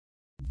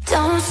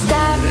Don't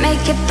stop,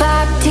 make it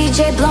pop,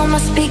 DJ blow my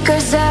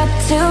speakers up.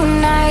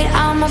 Tonight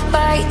I'ma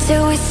fight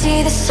till we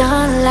see the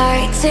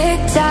sunlight. Tick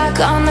tock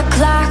on the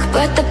clock,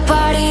 but the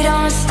party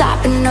don't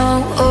stop. And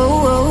no,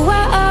 oh, oh,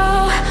 oh,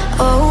 oh,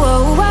 oh,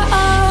 oh,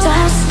 oh.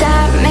 Don't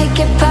stop, make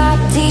it pop,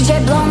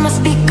 DJ blow my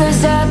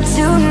speakers up.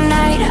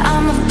 Tonight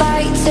I'ma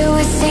fight till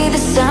we see the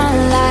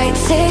sunlight.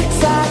 Tick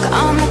tock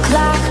on the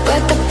clock,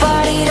 but the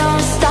party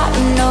don't stop.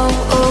 And no,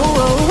 oh,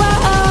 oh,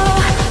 oh,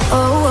 oh,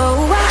 oh,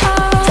 oh, oh.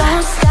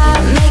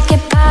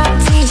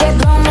 DJ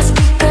blow my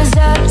speakers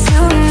up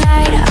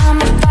tonight.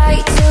 I'ma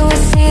fight till we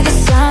see the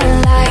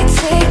sunlight.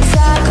 Tick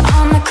tock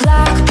on the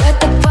clock, but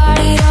the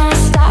party don't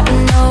stop.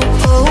 No,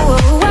 oh,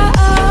 oh,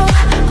 oh,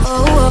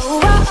 oh, oh,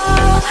 oh,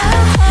 oh.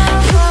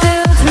 You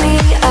build me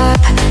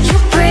up, you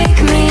break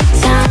me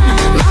down.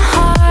 My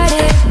heart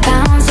it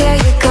pounds, yeah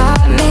you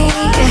got me.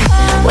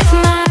 With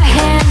my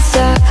hands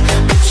up,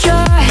 put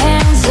your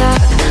hands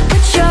up,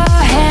 put your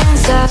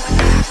hands up.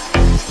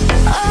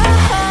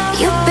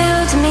 You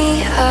build me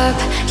up,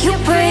 you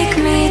break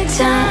me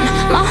down.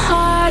 My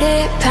heart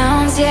it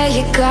pounds, yeah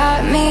you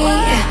got me.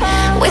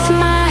 With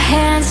my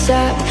hands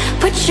up,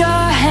 put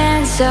your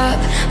hands up,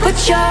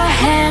 put your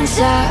hands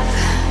up.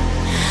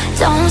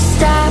 Don't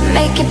stop,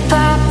 make it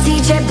pop,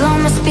 DJ blow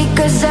my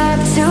speakers up.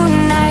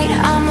 Tonight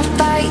I'ma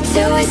fight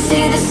till we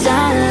see the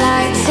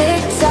sunlight.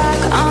 Tick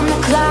tock on the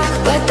clock,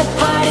 but the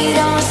party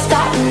don't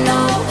stop. No,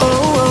 oh,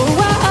 oh,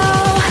 oh,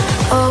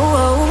 oh, oh,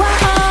 oh,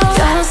 oh.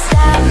 Don't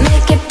stop,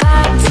 make it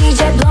pop, DJ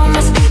blow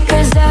my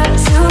speakers up.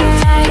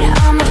 Tonight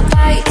I'ma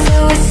fight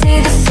till we see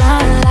the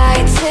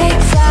sunlight. Tick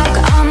tock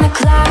on the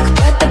clock,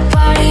 but the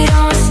party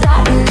don't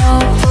stop. No,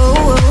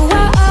 oh,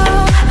 oh,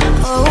 oh,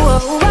 oh,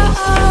 oh, oh,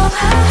 oh.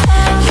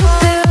 You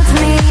build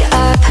me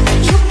up,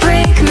 you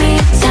break me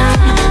down.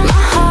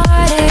 My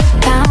heart it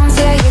pounds,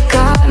 yeah you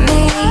got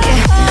me.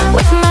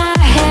 With my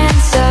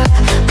hands up,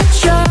 put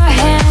your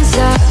hands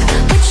up,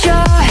 put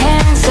your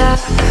hands up.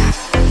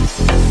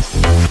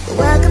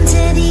 Welcome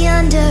to the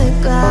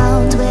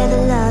underground, where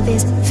the love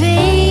is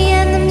free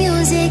and the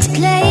music's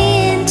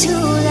playing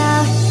too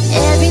loud.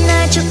 Every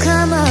night you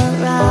come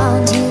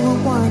around, you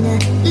won't wanna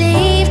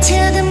leave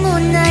till the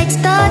moonlight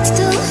starts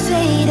to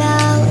fade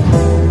out.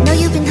 Know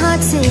you've been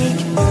heartsick,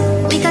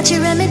 we got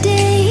your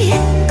remedy.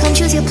 Come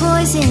choose your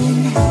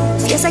poison,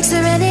 feels like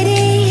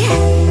serenity.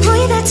 Pour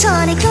you that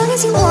tonic, long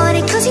as you want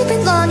it, cause you've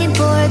been longing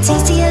for a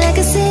taste of your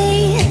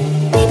legacy.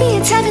 Baby,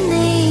 it's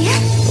heavenly.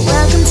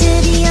 Welcome to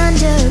the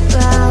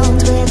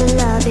underground, where the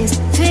love is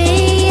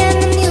free and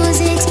the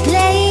music's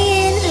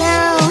playing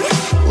loud.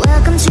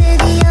 Welcome to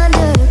the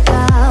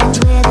underground,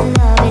 where the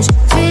love is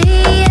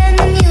free and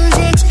the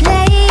music's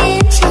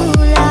playing too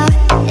loud.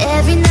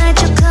 Every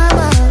night you come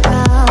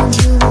around,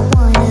 you won't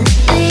wanna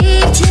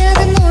leave till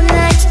the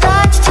moonlight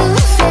starts to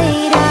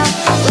fade out.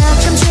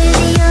 Welcome to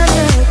the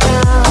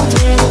underground,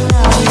 where the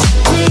love is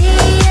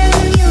free and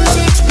the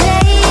music's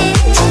playing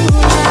too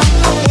loud.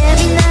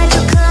 Every night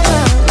you come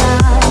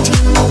around,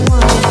 you won't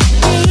wanna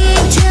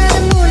leave till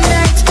the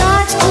moonlight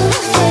starts to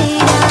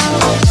fade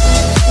out.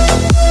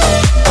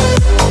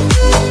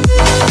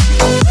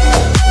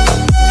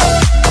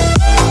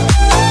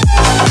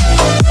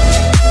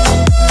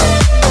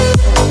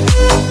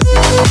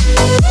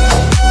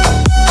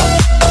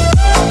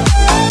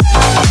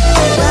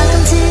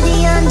 Welcome to the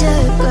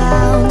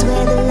underground,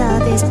 where the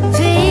love is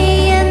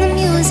free and the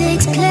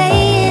music's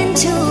playing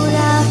too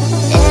loud.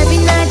 Every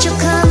night you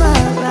come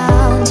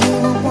around, you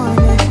won't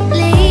wanna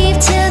leave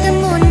till the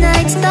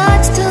moonlight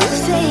starts to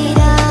fade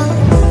out.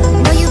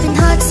 Know you've been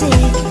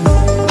heartsick,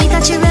 we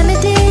got your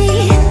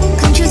remedy.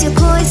 Come choose your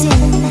poison,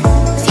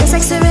 feels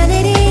like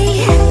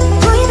serenity.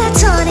 Pour you that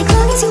tonic,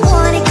 long as you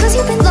want it, cause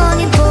you've been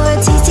longing for a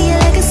taste of your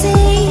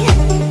legacy.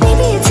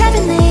 Baby, it's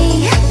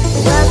heavenly.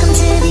 Welcome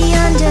to the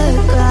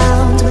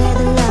underground, where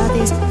the love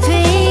is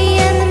free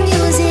and the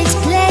music's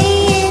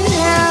playing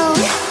loud.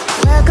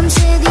 Welcome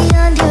to the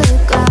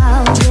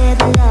underground, where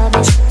the love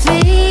is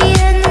free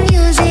and the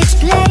music's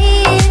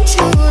playing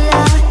too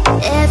loud.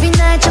 Every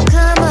night you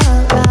come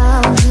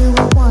around, you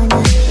won't wanna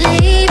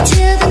leave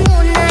till the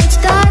moonlight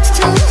starts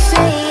to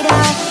fade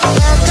out.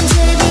 Welcome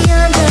to the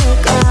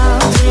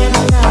underground, where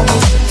the love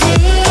is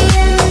free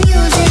and the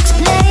music's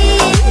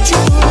playing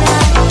too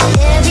loud.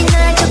 Every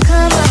night you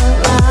come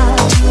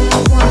around, you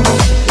won't wanna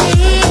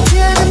leave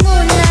till the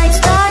moonlight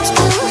starts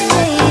to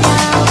fade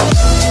out.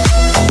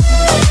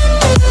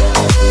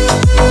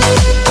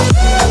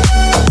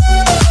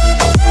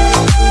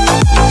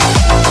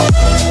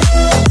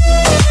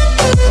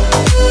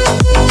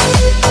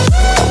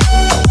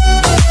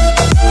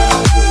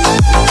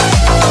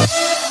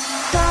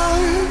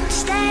 Don't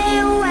stay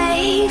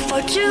away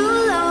for too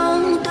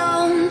long,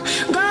 don't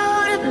go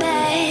to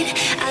bed.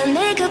 I'll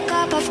make a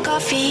cup of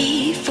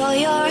coffee for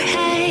your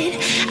head.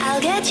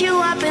 I'll get you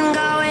up and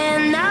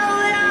going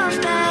out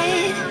of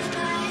bed.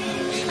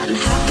 I'm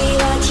happy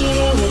that you're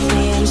here with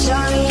me. I'm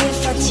sorry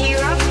if I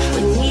tear up.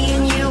 When me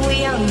and you were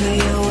younger,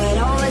 you would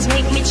always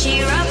make me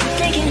cheer up.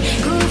 Taking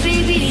goofy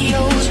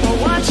videos while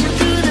watching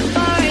through the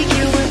park.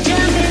 You would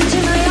jump into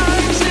my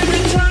arms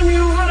every time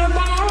you had a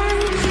bar.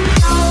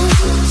 Don't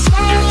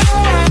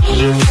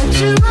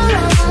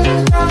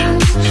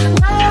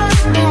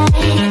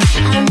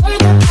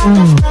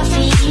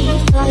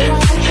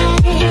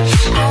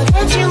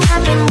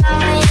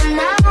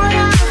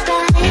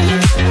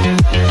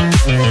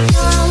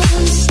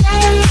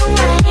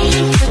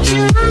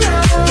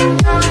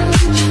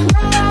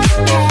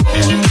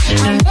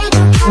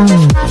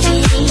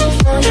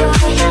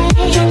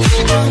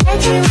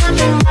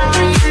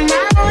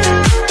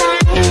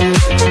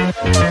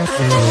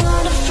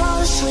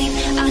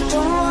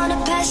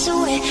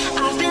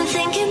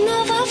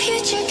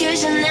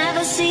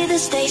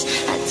mistakes.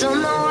 I don't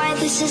know why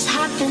this has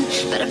happened,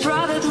 but I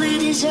probably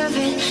deserve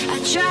it. I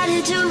try to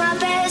do my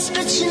best,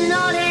 but you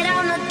know that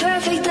I'm not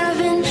perfect. I've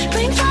been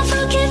praying for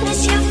forgiveness,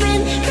 you've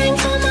been praying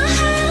for my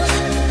health.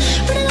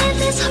 When I let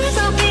this heart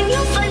open,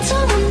 you'll find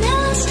someone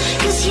else.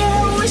 Cause yeah,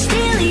 we're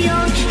still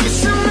young, there's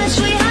so much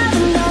we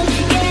haven't done.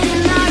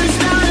 Getting out and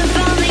start a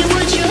family,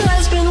 would your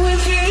husband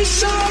with you?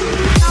 So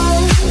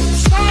don't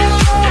stay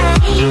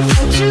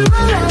for too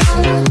long.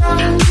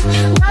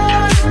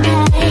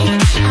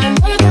 I'll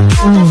make a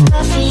cup of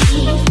coffee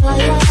for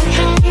your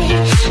head.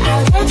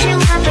 I'll let you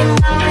up and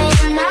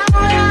going now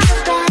we're out of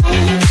bed.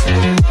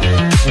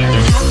 I'm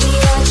happy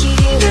that you're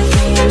here with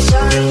me. I'm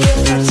sorry if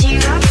I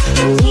tear up.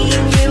 Me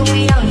and you, we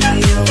all know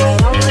you will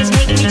always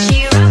make me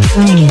cheer up.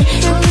 Making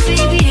goofy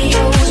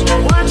videos,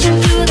 we're watching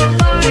through the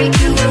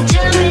barbecue. We'll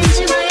jump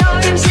into my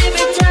arms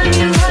every time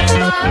you have the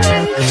bar.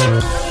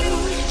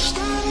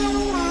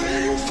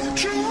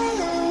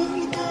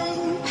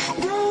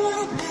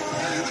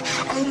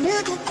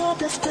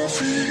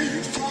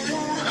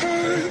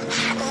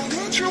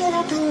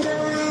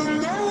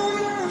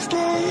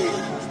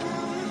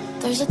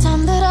 There's a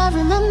time that I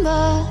remember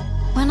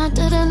when I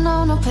didn't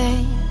know no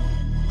pain,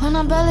 when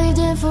I believed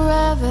in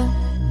forever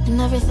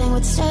and everything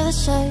would stay the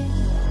same.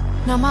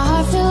 Now my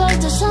heart feels like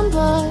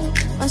December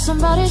when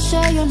somebody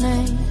share your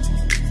name.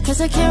 Cause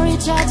I can't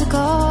reach out to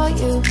call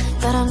you,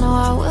 but I know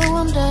I will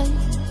one day.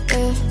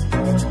 Yeah.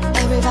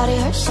 Everybody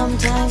hurts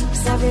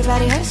sometimes,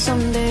 everybody hurts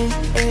someday.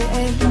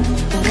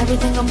 But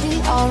everything gon' be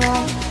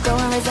alright. Go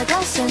and raise a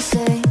glass and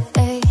say,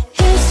 hey.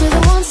 Here's to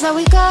the ones that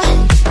we got.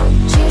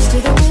 Cheers to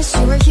the wish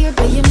you were here,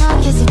 but you're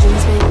not. Cause the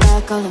dreams bring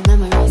back all the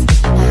memories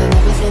of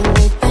everything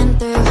we've been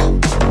through.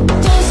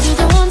 Cheers to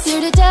the ones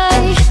here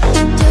today.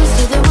 Cheers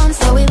to the ones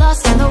that we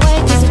lost on the way.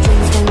 Cause the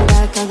dreams bring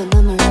back all the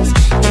memories,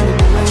 and the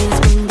memories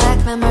bring back,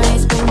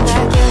 memories bring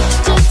back you.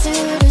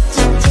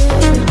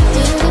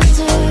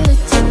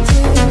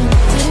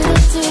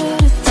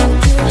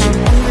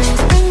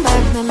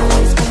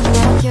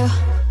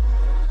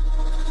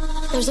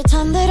 There's a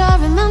time that I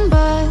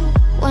remember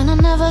when I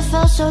never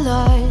felt so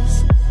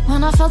lost,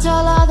 when I felt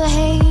all of the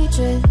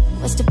hatred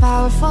was too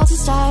powerful to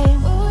stop.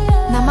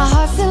 Now my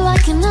heart feels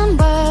like an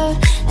ember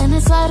and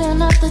it's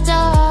lighting up the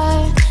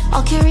dark.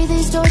 I'll carry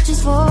these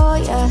torches for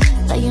ya,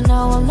 let you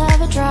know I'll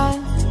never drop.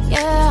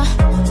 Yeah,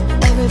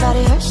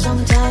 everybody hurts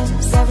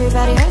sometimes,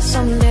 everybody hurts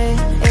someday.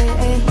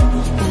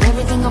 And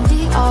everything gon'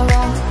 be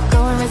alright.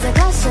 Go and raise a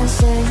glass and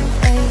say,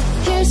 hey.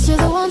 Here's to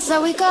the ones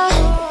that we got.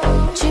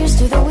 Cheers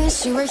to the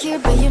wish you were here,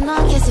 but you're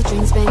not. Cause the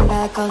dreams bring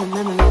back all the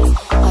memories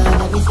of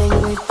everything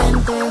we've been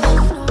through.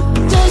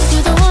 Cheers to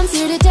the ones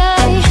here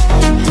today.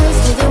 Cheers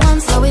to the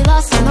ones that we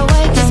lost on the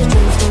way. Cause the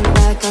dreams bring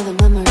back all the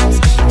memories,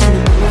 and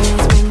the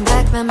memories bring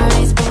back,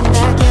 memories bring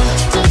back you.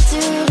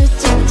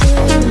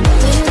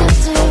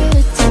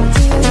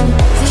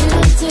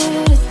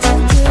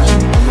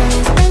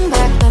 Memories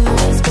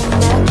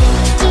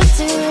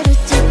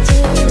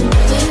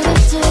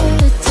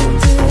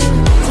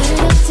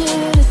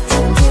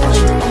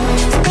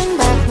bring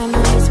back,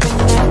 memories bring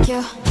back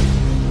you.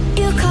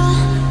 You call,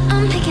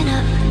 I'm picking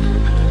up.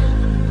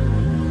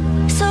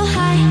 So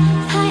high,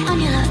 high on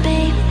your love,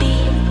 baby.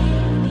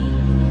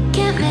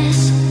 Can't miss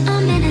a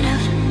minute.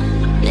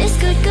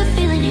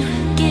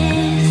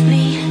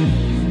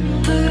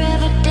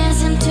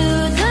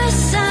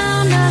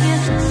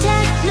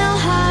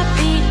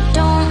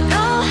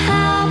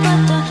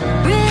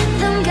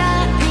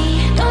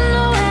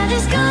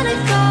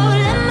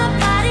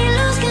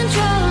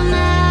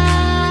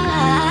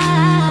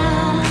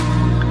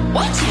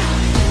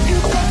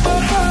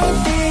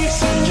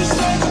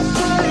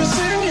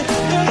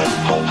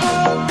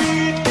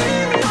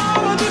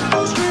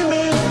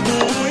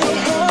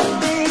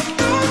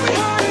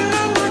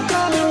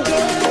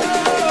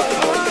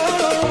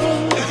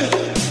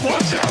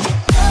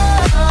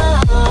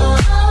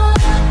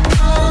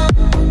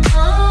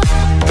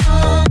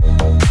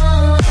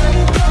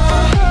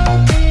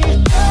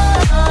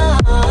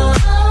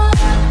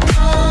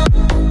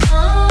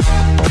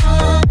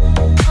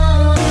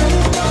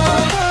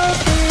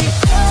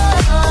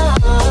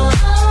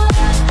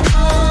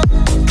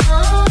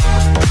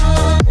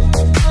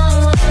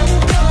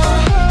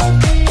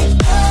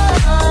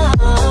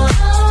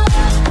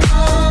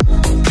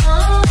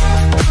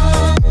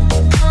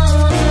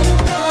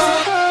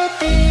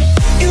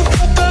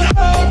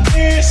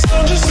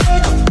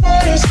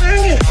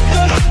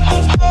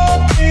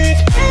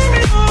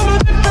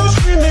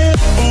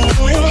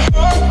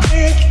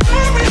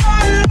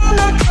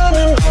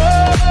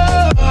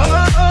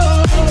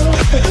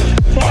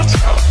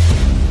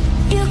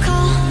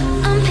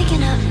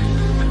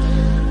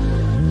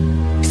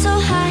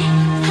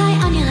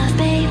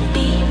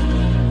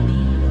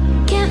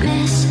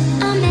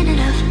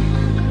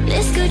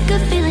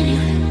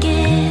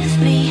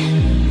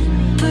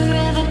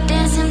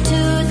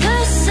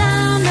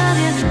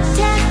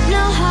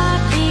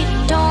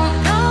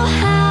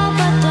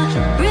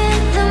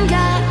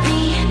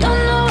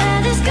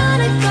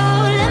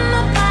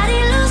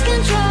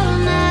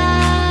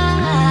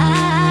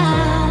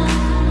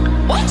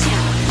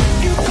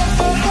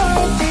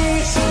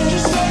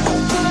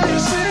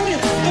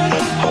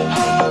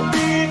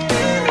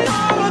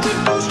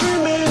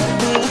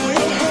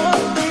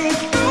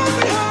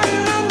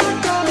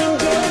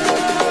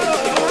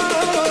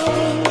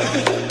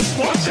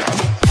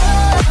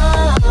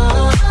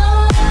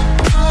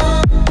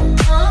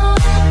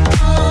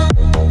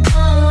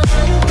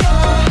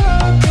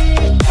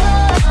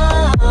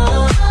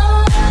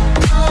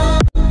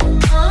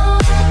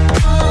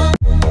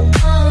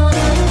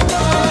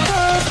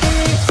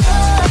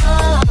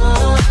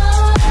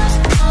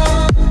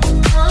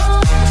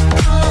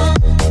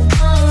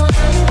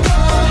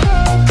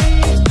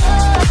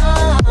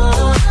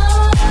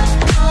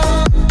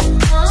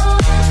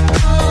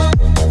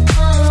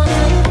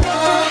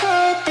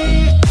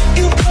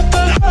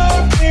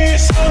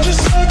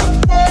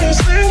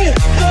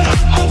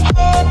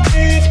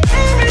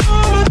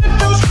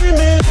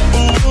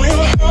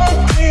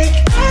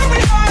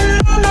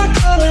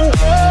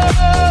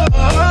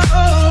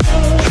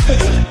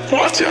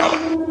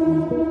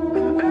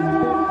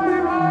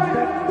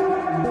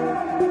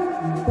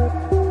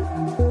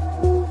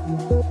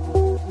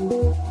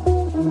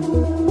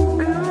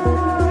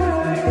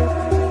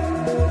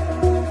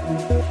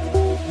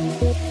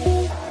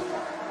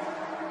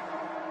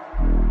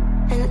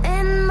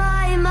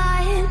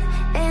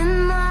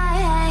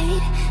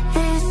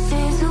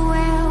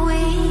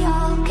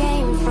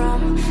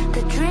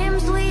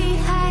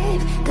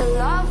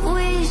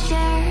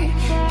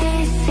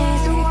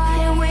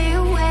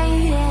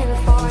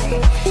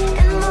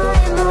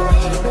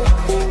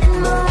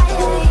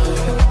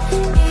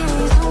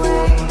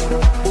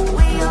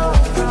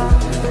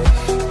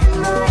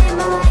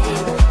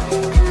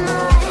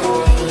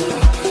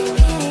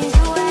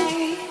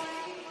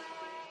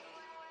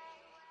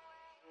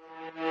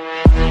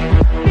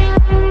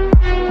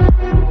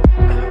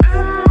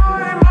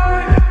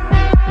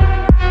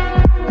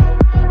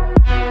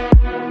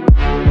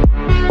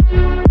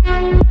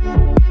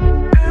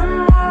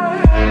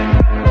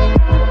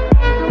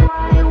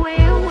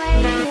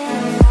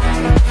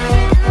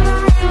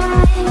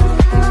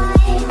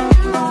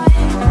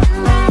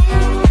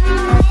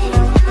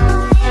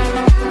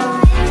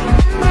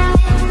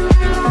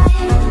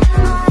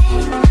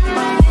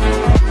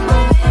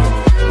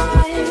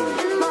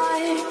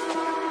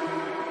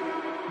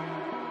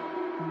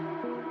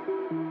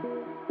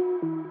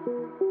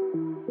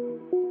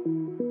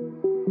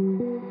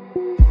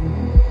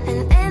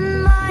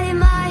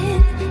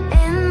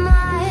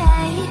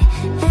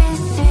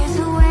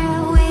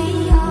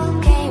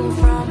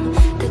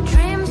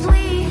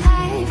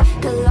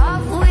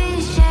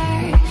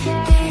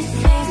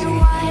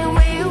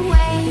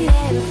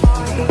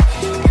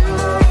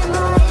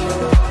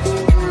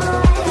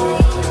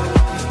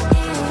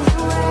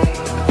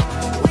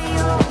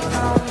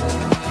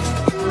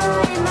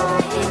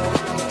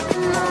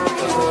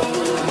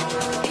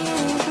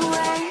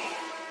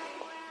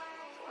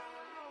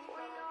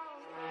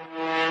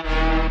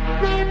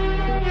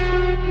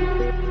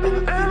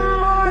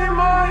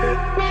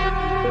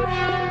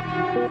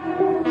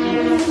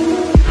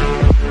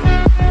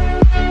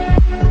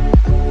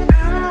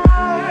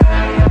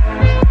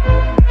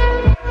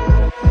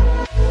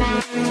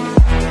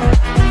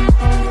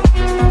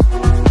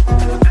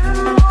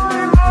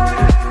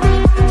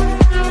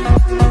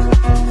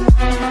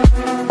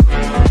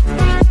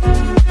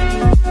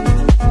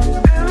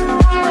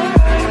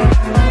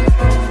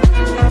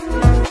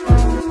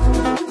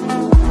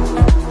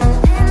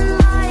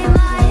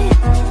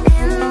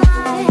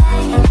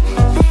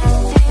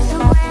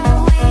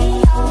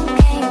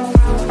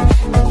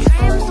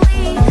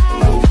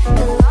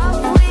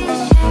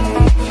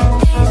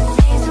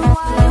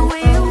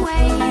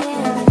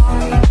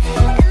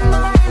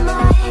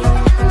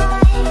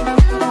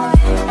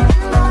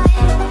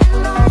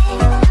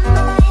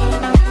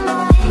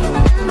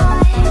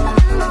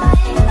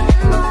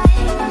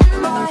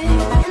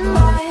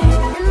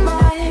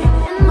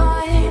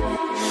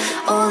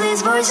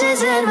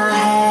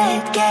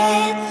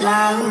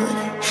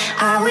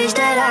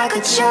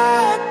 could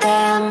shut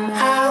them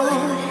out.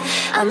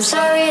 I'm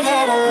sorry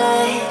that I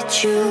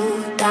let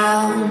you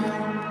down.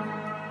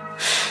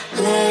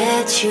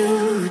 Let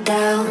you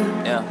down.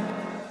 Yeah.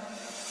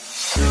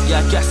 Yeah,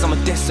 I guess I'm a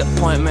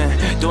disappointment.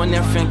 Doing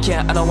everything,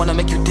 yeah, I don't wanna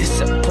make you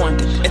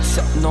disappointed. It's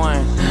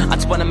annoying. I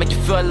just wanna make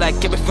you feel like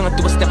everything I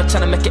do is never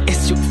trying to make an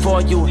issue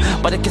for you.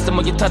 But I guess the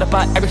more you thought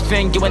about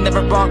everything, you were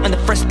never wrong in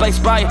the first place,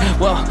 right?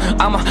 Well,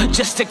 I'ma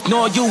just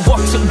ignore you,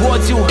 walk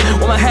towards you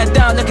with my head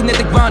down, looking at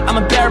the ground. I'm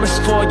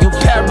embarrassed for you,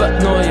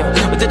 paranoia.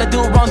 What did I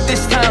do wrong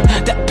this time?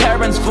 That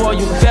parents for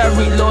you,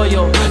 very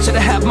loyal. Should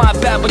I have my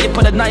back when you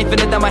put a knife in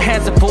it? Now my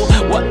hands are full.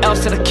 What else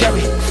did I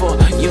carry for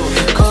you?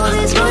 All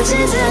these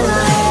voices in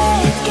my head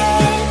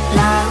get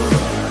loud.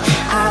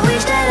 I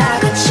wish that I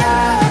could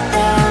shut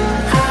them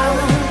out.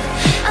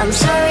 I'm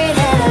sorry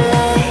that I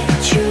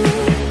let you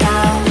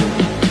down.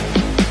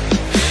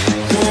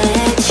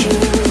 Let you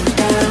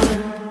down.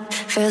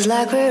 Feels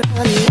like we're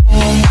on the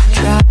edge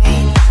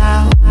right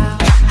now.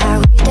 I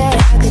wish that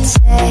I could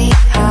say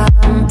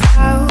I'm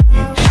proud.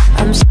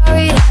 I'm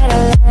sorry that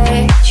I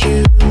let you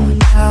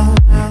down.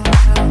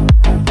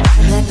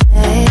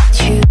 Let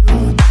you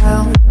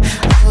down.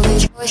 All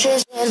these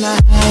voices in my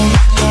head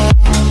get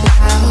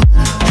loud.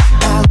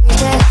 I wish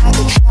that I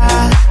could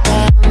shut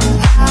them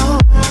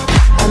out.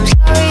 I'm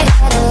sorry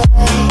that I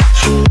let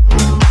you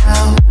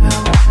down.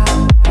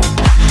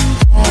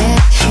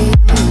 Let you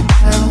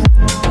down.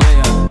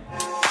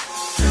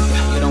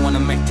 Yeah. You don't wanna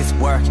make this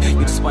work,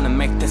 you just wanna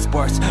make this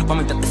worse.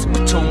 Want me to listen,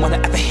 but you don't wanna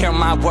ever hear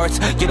my words.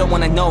 You don't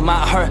wanna know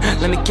my hurt.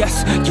 Let me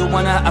guess, you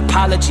want an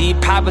apology,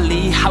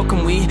 probably. How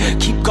can we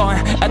keep going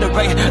at a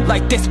rate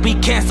like this? We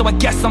can't, so I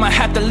guess I'ma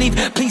have to leave.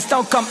 Please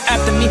don't come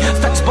after me,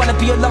 so I just wanna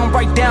be alone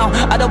right now.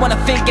 I don't wanna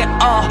think at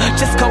all.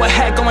 Just go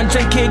ahead, go and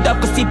drink it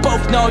up, cause we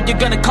both know you're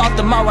gonna call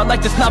tomorrow.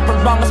 Like there's nothing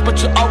wrong, that's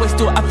what you always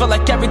do. I feel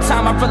like every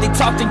time I really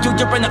talk to you,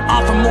 you're in an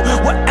awful mood.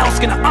 What else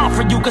can I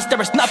offer you? Cause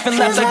there is nothing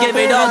left, I give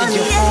it all to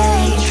you.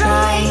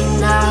 Right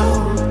now,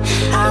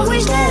 I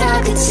wish that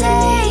I could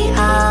say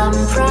I'm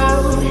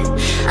proud.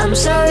 I'm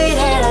sorry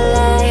that I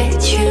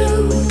let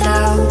you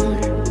down.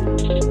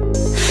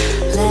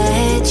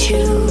 Let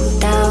you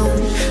down.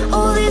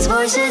 All these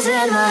voices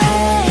in my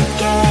head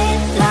get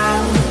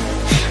loud.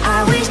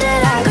 I wish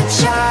that I could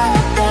shut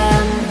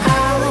them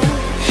out.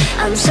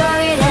 I'm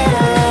sorry that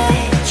I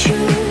let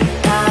you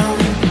down.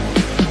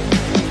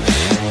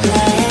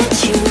 Let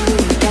you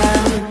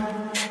down.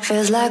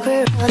 Feels like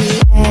we're on the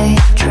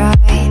edge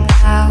right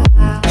now.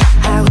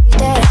 I wish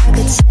that I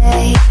could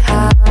say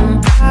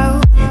I'm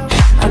proud.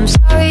 I'm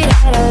sorry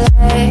that I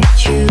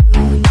let you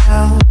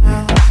down.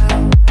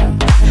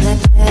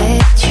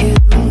 Let you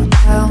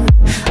down.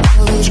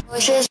 All these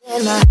voices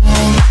in my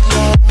head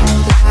get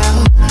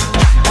loud.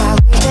 I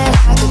wish that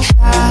I could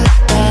shut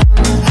them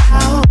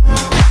out.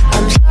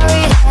 I'm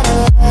sorry that I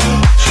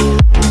let you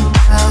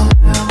down.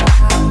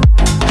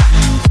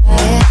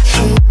 Let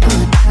you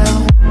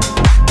down.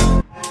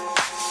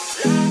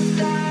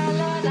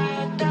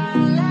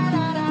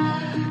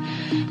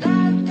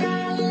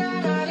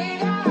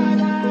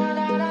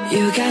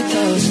 You got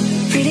those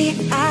pretty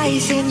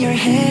eyes in your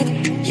head,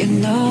 you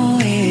know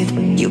it.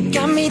 You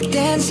got me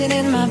dancing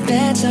in my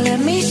bed, so let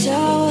me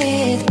show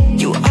it.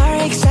 You are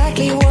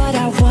exactly what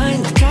I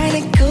want,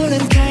 kinda cool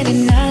and kinda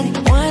not.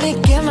 Wanna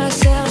give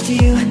myself to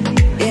you,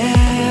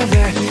 yeah.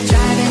 We're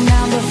driving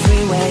down the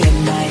freeway at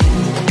night.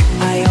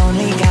 I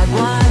only got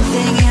one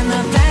thing in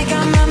the back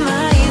of my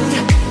mind.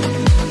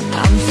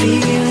 I'm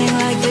feeling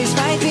like this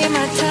might be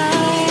my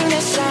time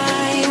to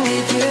shine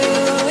with you,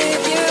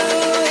 with you,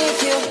 with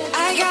you.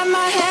 I got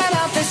my head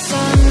out the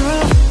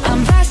sunroof, I'm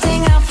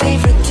blasting out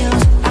favorite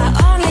tunes. I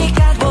only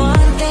got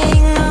one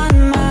thing on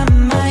my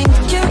mind.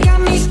 You got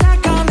me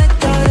stuck on the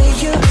thought of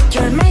you.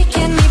 You're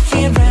making me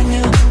feel brand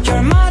new.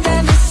 You're more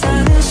than the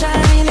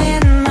sunshine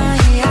in my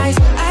eyes.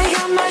 I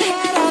got my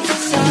head out the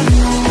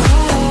sunroof.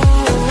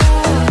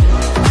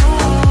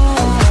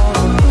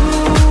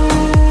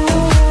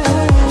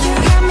 You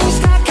got me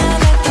stuck on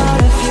the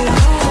thought of you.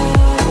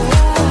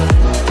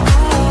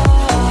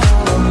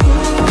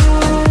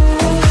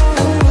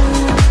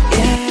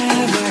 Yeah,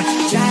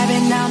 we're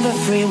driving down the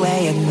freeway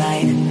at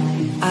night.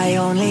 I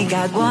only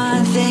got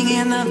one thing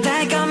in the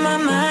back of my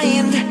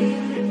mind.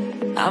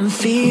 I'm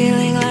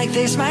feeling like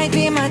this might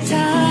be my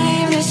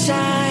time to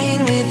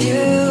shine with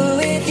you,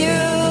 with you,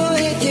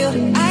 with you.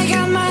 I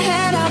got my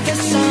head out the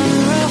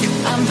sunroof,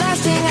 I'm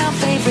blasting out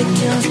favorite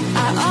tunes.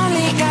 I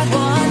only got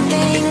one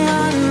thing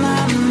on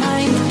my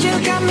mind. You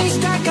got me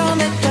stuck on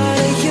the thought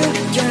of you.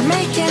 You're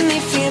making me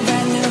feel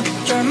brand new.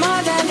 You're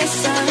more than the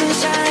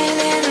sunshine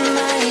in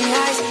my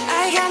eyes.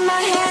 I got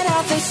my head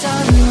out the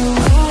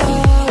sunroof.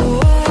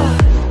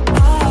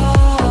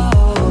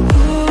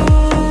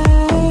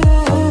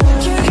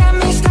 You got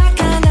me stuck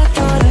on the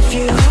thought of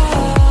you.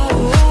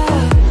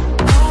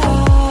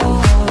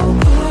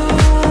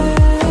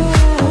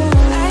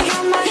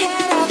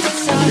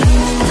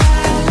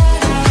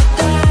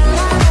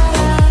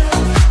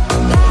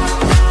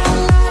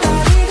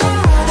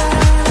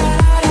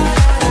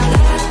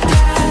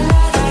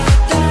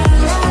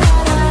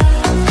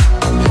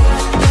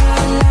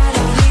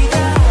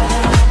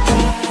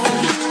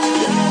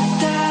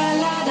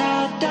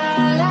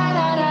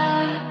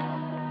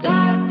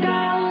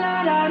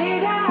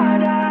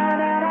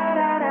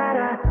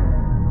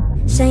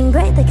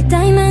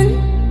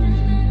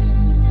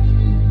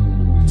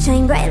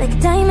 shine bright like a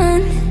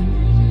diamond,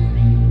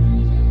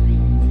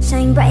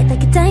 shine bright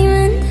like a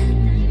diamond,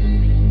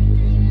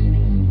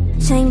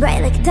 shine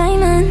bright like a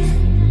diamond.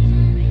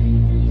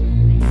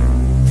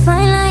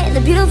 Fine light in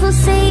the beautiful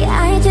sea,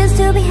 I just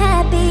to be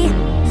happy.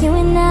 You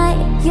and I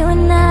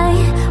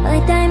are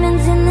like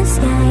diamonds in the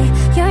sky.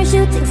 You're a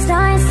shooting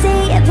star, I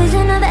see a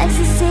vision of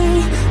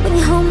ecstasy. When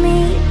you hold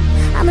me,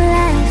 I'm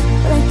alive,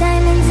 we're like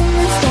diamonds in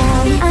the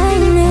sky. I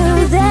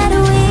knew that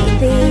we'd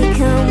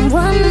become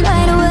one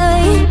right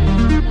away,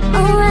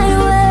 oh right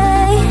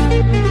away.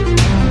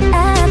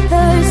 At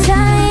first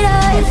sight,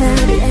 I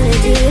found the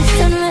energy of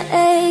sun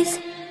rays.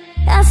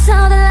 I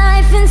saw the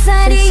life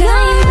inside of you.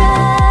 Shine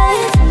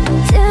bright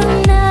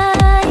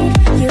tonight,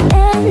 you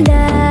and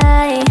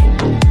I.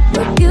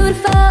 We're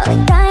beautiful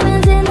like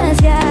diamonds in the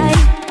sky.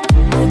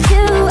 With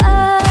you,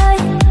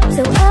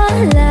 so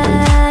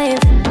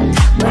alive.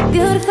 We're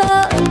beautiful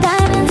like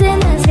diamonds in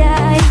the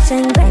sky.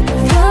 Shine bright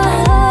like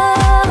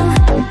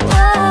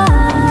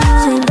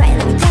shine bright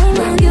like a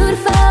diamond.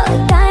 Beautiful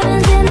like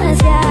diamonds in the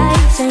sky.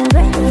 Shine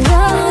bright like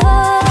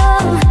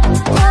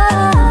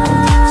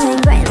shine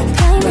bright like a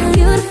diamond.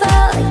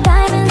 Beautiful like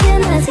diamonds in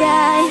the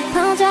sky.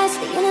 Apologize to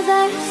the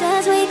universe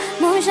as we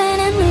moonshine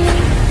and believe.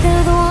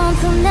 Feel the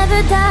warmth will never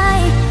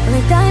die. We're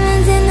like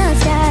diamonds in the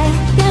sky.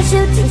 You're a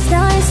shooting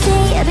star, I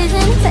see a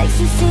vision of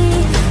ecstasy.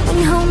 When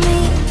you hold me,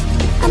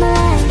 I'm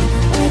alive.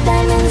 We're like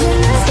diamonds in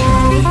the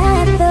sky.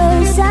 At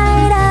first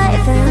sight, I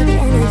found the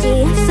energy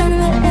of sun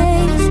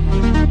rays.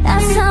 I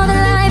saw the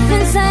life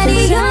inside of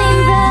you.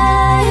 Shine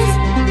bright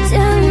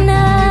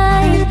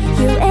tonight,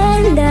 you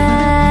and I.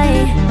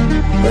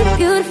 We're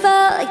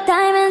beautiful like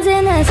diamonds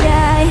in the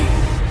sky.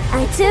 I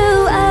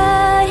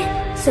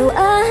so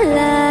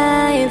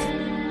alive.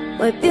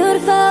 We're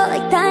beautiful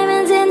like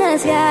diamonds in the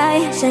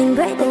sky. Shine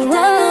bright like a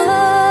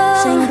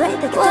diamond, shine bright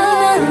like a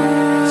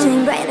diamond,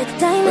 shine bright like a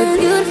diamond. We're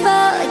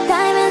beautiful like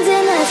diamonds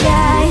in the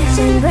sky.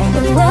 Shine bright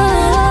like a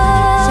diamond,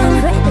 shine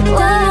bright like a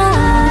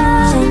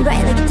diamond, shine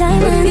bright like a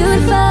diamond. We're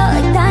beautiful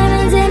like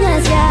diamonds in the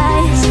sky.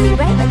 Shine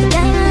bright like a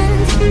diamond,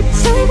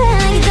 shine bright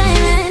like a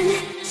diamond,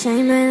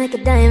 shine bright like a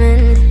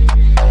diamond.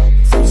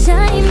 So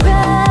shine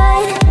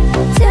bright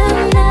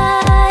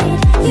tonight,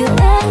 you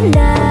and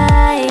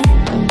I.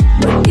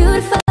 We're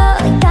beautiful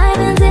like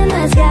diamonds in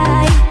the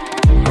sky.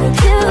 With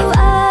you,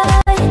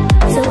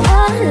 so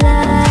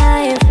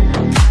alive.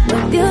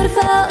 We're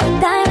beautiful like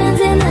diamonds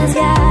in the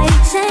sky.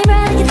 Shine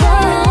bright like a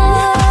diamond,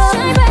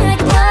 shine bright like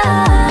a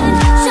diamond,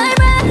 shine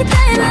bright like a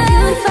diamond.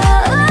 Beautiful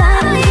like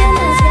diamonds in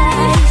the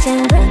sky.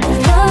 Shine bright like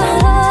a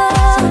diamond,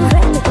 shine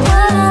bright like a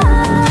diamond,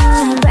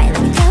 shine bright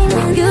like a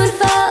diamond.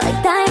 Beautiful like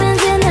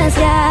diamonds in the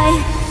sky.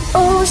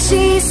 Oh,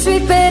 she's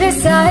sweet but a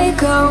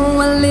psycho,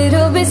 a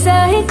little bit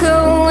psycho.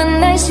 One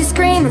night she's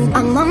screaming,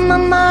 I'm on my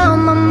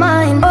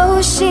mind.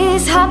 Oh,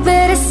 she's hot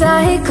but a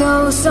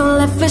psycho, so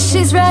left but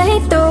she's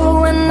right though.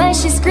 One night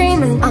she's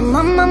screaming, I'm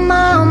on my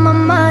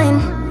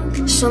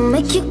mind. She'll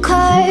make you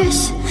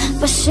curse,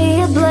 but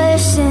she a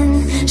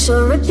blessing.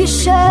 She'll rip your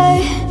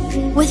shirt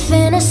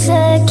within a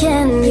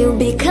second. You'll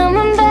be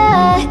coming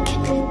back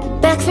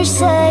for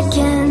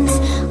seconds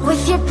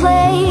with your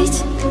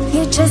plate.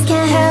 You just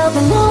can't help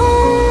it, no.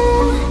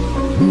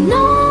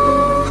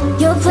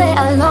 You'll play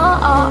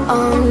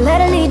along,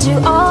 let her lead you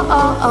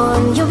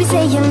on. You'll be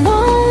saying no,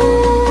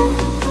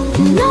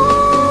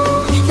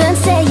 then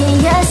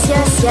saying yes,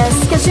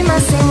 cause she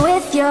messing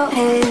with your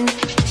head.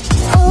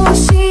 Oh,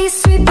 she's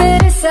sweet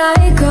but a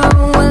psycho,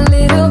 a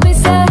little bit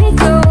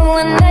psycho.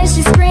 One night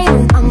she's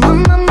screaming, I'm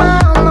on my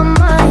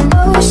mind.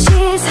 Oh,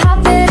 she's hot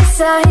but a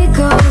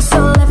psycho, so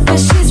left but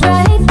she's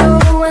right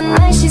though. One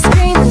night she's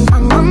screaming,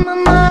 I'm on my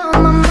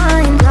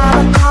mind. Got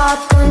a cop,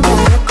 gone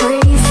kinda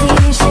crazy.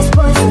 She's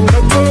poison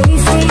but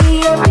tasty.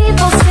 Yeah,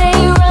 people say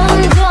run,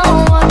 don't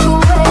walk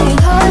away.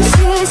 Cause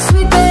she's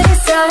sweet but a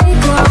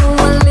psycho,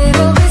 a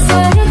little bit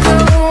psycho.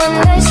 One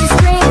night she's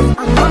screaming,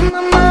 I'm on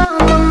my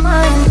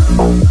mind.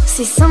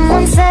 See,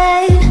 someone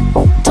said,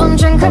 don't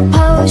drink her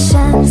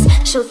potions.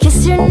 She'll kiss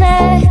your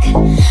neck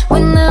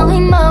with no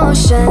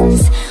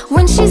emotions.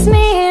 When she's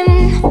mean,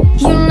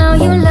 you know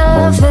you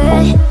love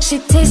it. She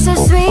tastes so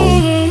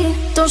sweet,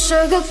 don't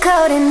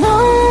sugarcoat it, no.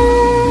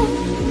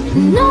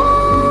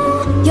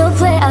 You'll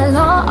play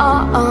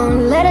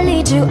along, let her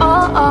lead you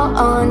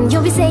on.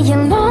 You'll be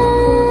saying no,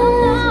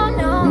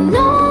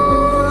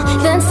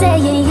 then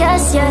saying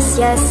yes,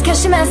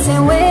 cause she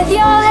messing with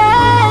your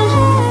head.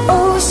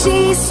 Oh,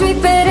 she's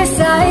sweet but a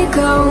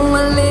psycho,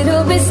 a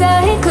little bit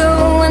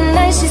psycho. One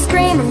night she's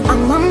screaming,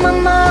 I'm on my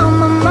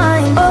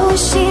mind. Oh,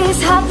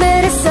 she's hot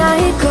but a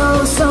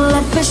psycho, so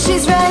left but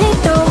she's right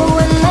though.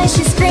 One night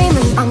she's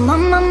screaming, I'm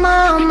on my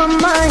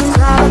mind.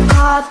 Got a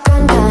cop,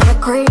 gone kinda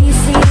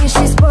crazy.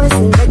 She's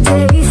poison but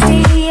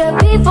tasty. Yeah,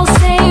 people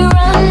say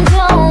run,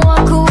 don't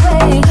walk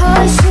away.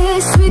 Cause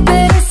she's sweet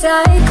but a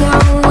psycho,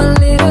 a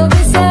little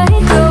bit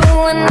psycho.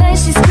 One night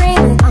she's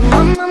screaming, I'm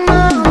on my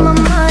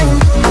mind.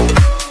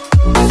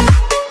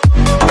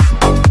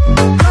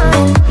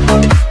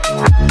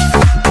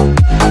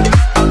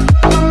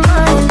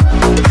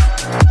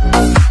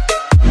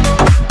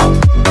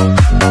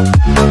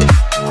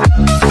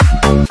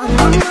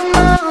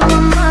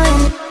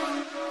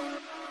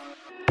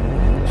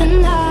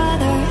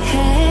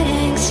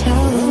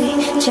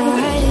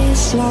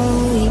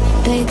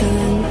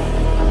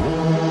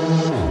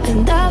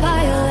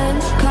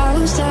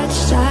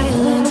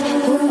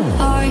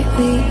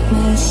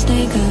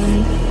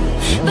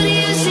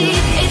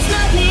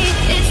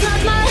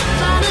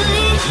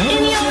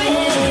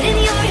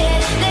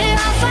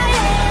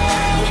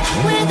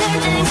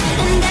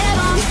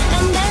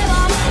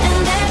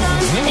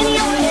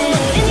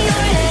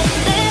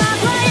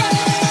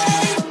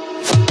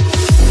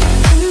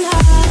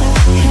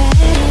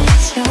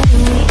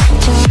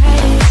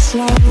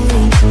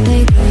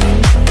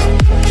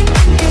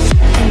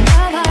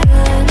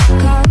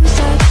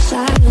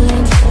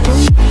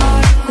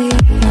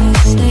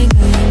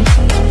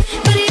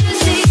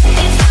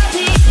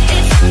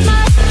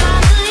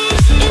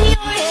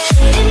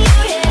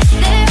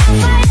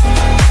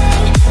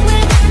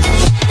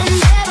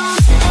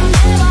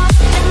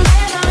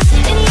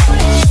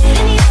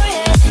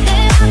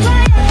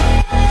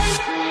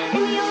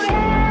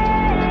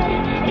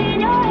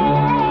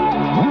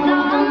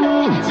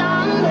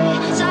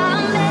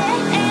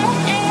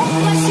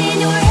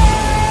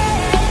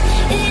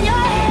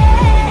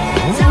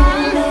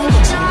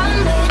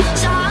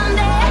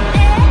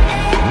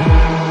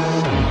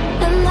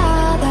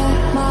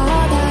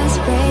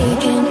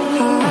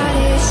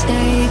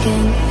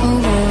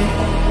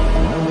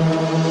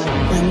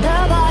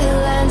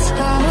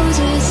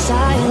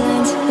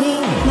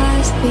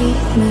 be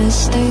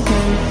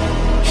mistaken.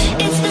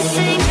 It's the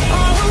same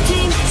old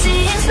routine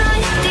since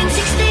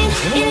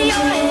 1916. In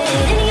your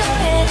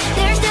head,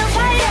 they're still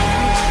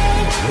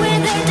fighting with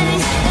their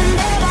tanks and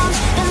their bombs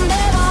and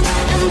their bombs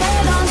and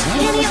their bombs.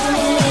 In your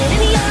head,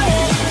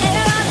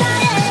 they're all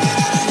dying.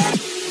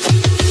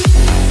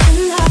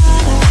 And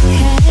our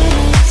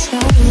heads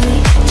slowly,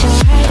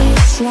 charted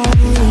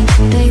slowly,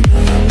 they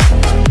burn.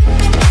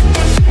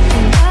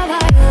 And the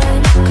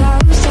violin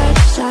grows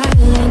such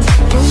silence.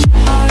 Who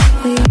are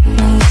we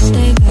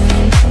mistaken?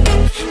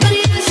 But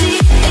you see,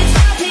 it's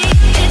not me,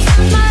 it's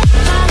not my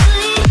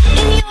family.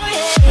 In your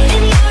head,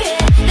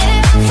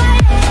 they're all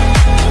fighting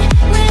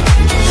with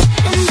their tanks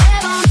and their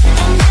bombs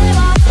and their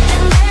bombs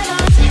and their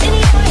bombs. In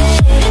your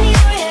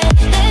head,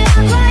 they're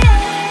all quiet.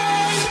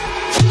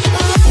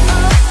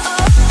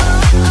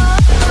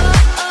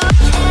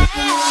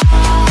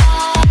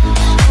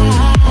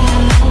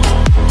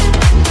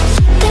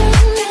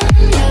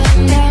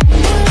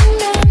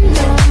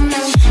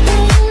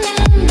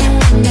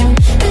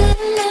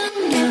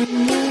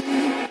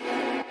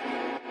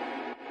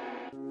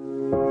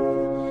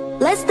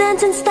 Let's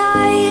dance in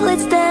style,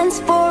 let's dance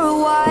for a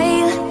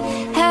while.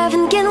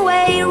 Heaven can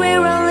wait,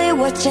 we're only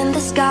watching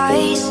the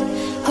skies.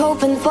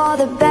 Hoping for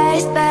the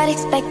best, but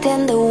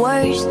expecting the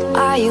worst.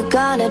 Are you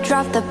gonna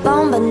drop the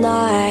bomb or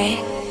not?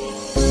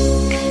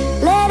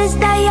 Let us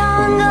die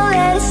young or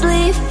let us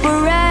live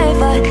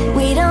forever.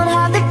 We don't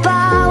have the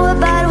power,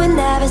 but we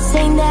never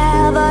say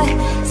never.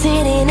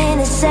 Sitting in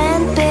a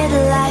sandpit,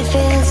 life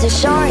is a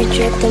short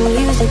trip. The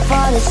music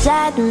for the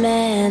sad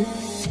man.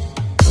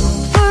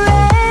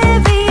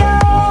 Forever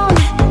young,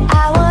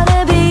 I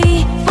wanna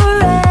be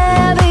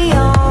forever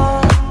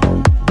young.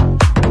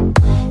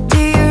 Do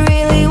you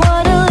really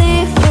wanna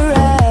live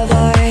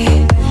forever,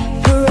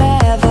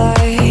 forever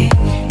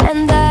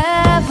and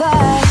ever?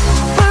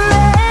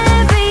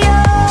 Forever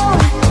young,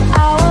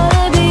 I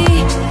wanna be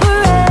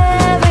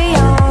forever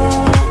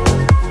young.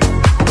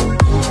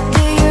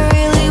 Do you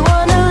really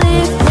wanna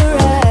live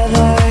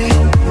forever,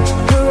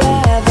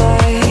 forever,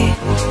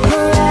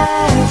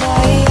 forever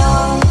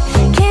young?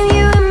 Can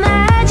you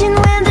imagine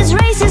when this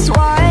race is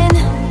won?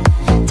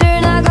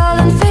 Turn our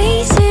golden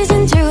faces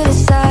into the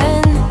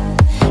sun.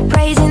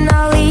 Praising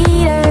our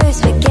leaders,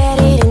 we get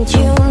it in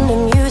tune. The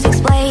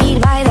music's played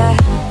by the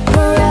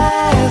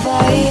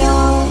forever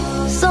young.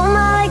 Some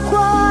are like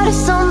water,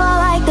 some are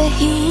like the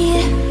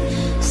heat.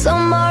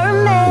 Some are a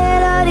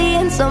melody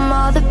and some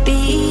are the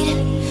beat.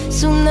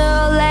 Sooner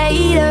or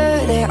later,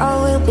 they all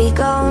will be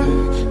gone.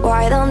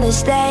 Why don't they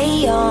stay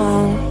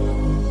young?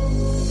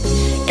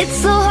 It's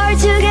so hard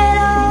to get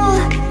old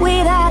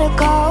without a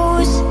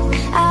cause.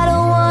 I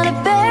don't wanna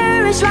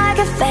perish like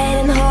a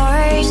fading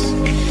horse.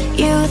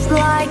 Youth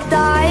like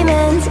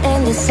diamonds in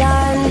the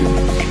sun,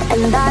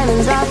 and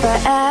diamonds are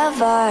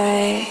forever.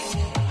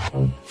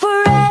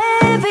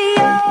 Forever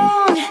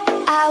young,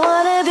 I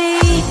wanna be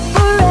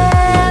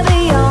forever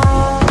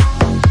young.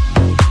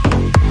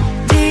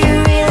 Do you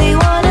really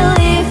wanna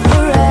live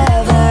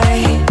forever,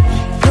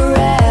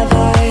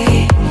 forever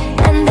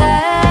and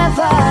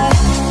ever?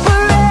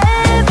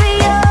 Forever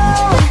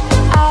young,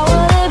 I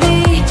wanna be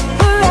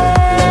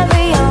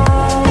forever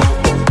young.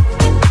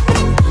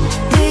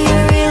 Do you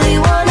really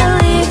wanna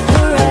live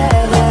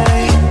forever,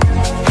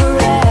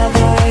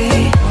 forever,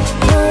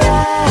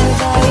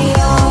 forever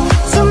young?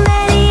 So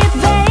many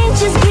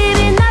adventures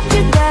giving up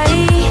today.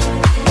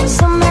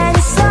 So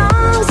many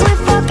songs we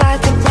forgot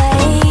to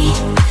play.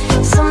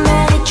 So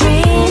many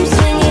dreams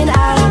swinging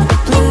out of the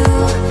blue.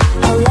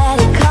 I'll let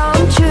it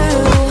come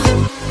true.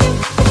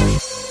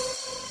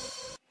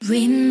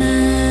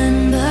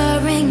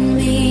 Remembering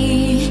me,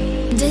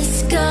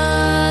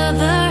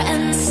 discover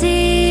and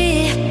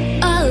see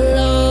all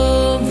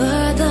over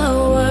the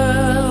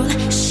world.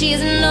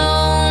 She's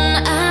known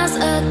as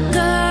a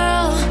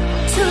girl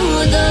to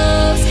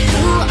those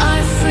who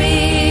are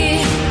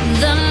free.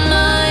 The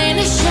mind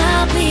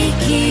shall be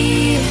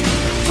key,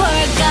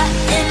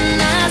 forgotten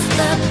as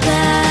the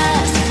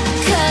past,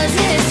 'cause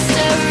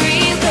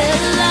history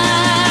will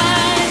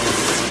last.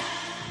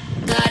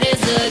 God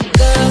is a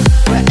girl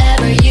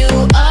wherever you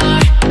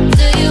are.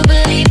 Do you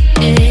believe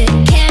it?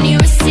 Can you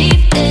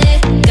receive it?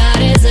 God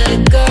is a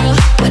girl,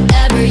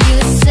 whatever you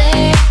say.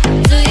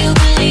 Do you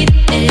believe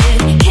it?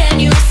 Can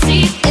you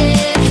receive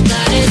it?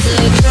 God is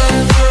a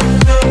girl.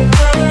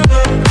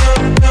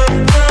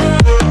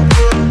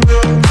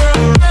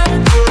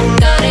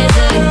 God is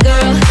a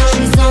girl,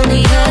 she's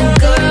only a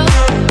girl.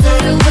 Do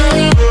you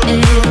believe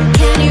it?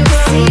 Can you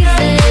receive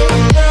it?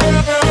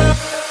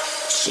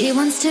 She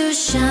wants to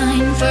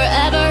shine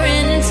forever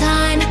in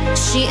time.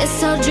 She is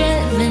so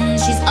driven,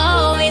 she's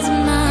always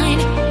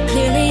mine.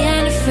 Clearly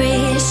and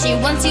free, she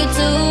wants you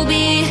to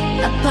be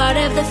a part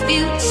of the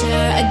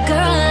future. A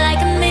girl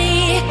like me,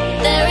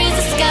 there is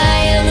a sky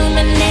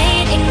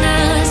illuminating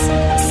us.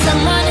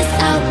 Someone is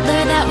out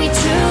there that we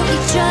truly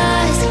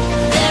trust.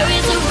 There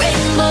is a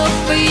rainbow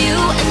for you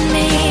and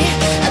me,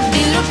 a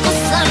beautiful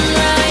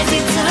sunrise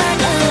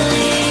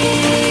eternally.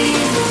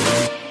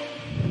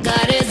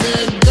 God is a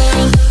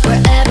girl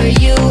wherever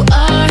you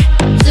are.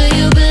 Do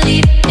you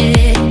believe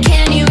it?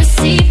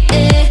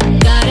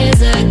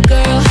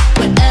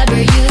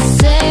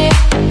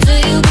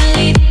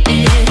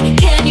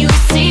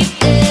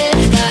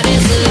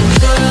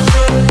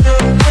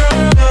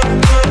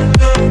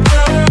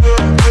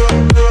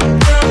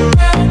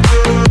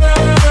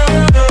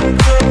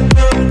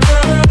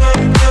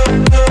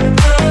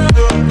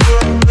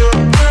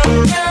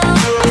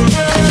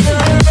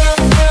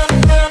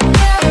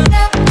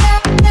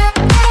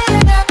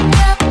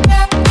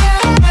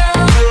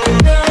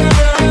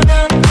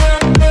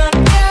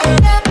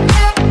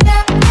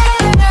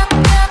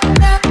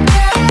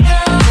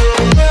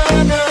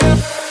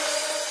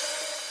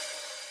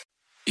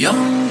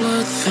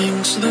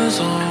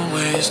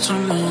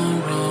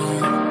 tomorrow.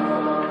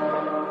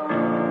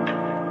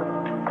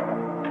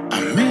 I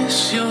miss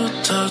your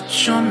touch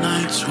on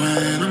nights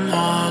when I'm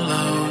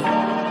hollow.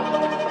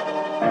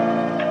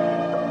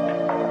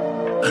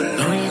 I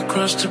know you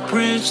crossed a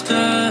bridge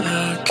that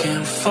I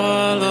can't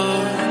follow.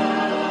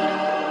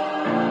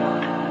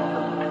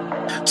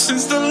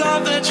 Since the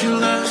love that you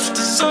left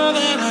is all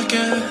that I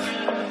get,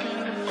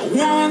 I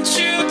want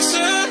you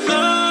to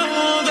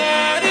know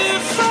that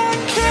if I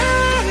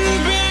can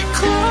be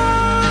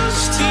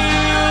close to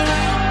you,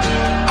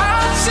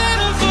 I'll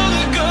settle for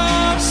the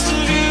ghost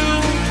of you.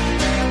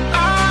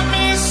 I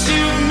miss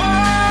you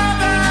more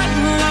than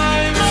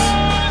life.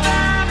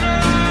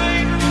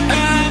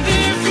 And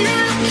if you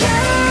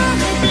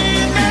can't be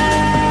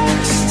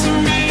next to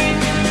me,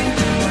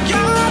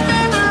 your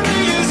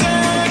memory is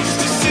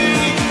ecstasy.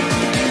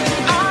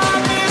 I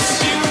miss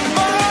you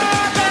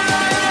more than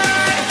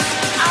life.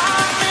 I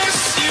miss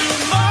you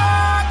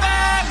more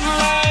than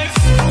life.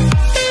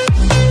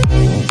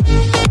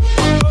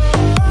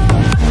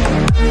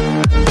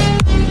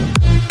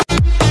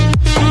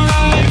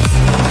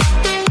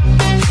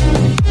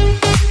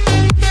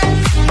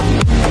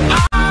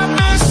 I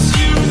miss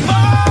you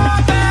more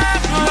than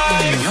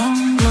life. Young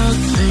blood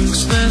thinks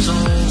there's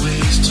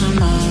always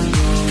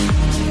tomorrow.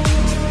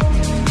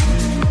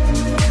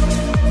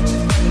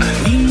 I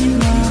need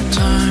more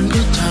time,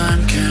 but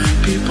time can't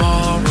be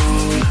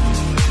borrowed.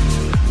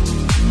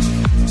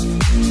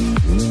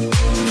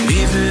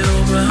 Leave it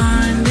all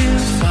behind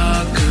if I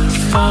could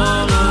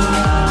follow.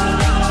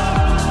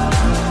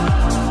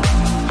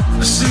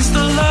 Since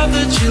the love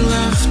that you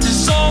left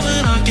is all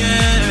that I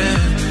get,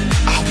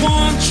 I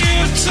want you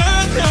to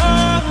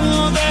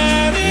know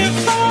that if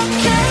I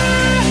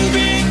can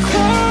be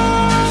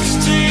close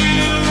to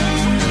you,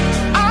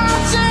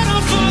 I'll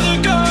settle for the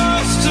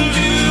ghost of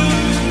you.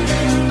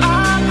 I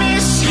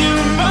miss you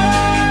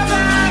more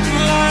than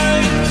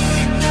life.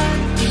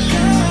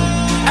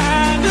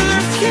 And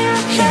if you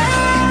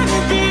can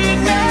be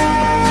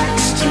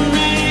next to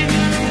me,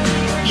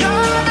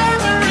 your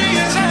memory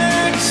is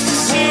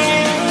ecstasy.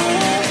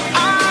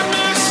 I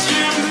miss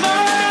you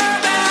more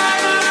than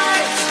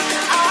life.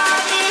 I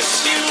miss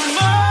you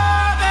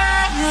more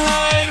than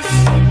life.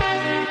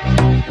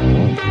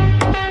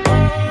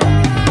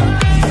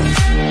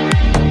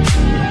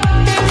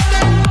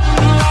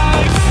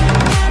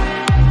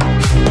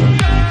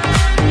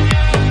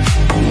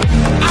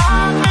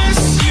 I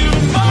miss you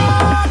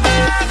more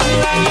than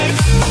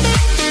life.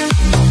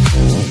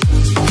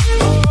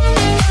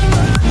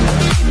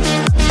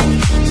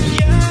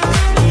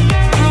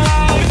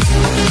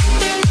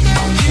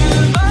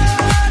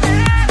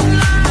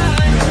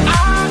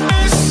 I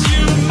miss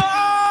you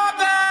more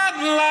than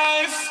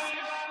life.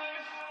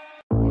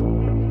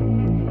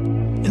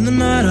 In the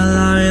night I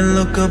lie and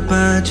look up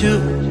at you.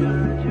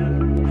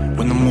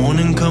 When the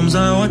morning comes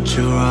I watch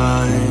your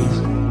eyes.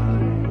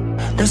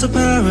 There's a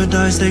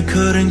paradise they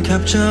couldn't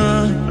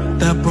capture,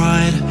 that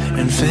bright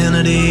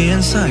infinity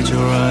inside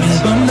your eyes.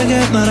 매일 밤 내게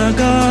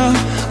날아가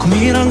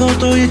고민한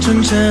것도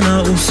잊은 채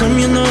나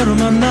웃음이 너를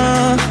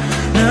만나.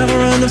 Never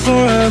ending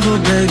forever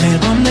baby. 매일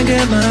밤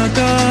내게 날아가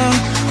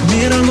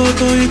고민한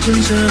것도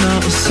잊은 채 나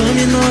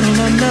웃음이 너를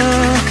만나.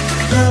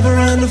 Never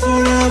ending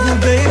forever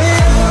baby.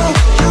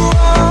 You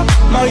are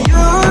my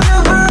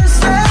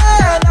universe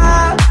and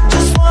I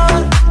just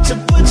want to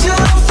put you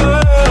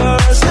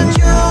first. And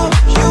you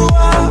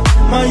are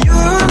my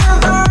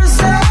universe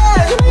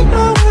and you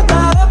know we're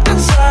not up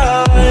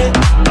inside.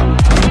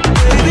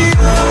 Baby,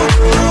 you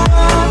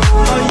are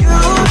my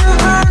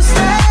universe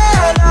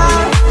and I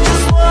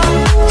just want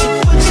to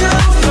put you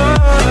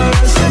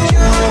first. And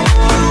you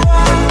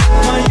are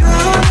my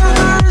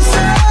universe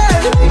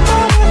and you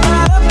know we're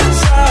not up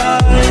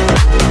inside.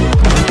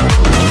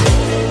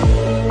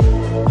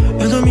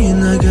 여dom이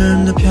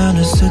내겐 내 편을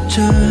샜지.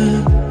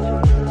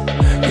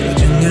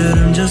 요즘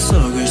그림자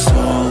속에서.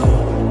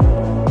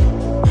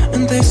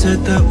 And they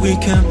said that we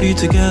can't be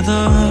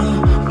together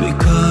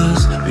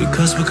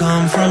because we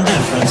come from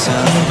different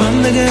sides. 매일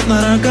밤 내게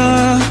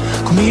날아가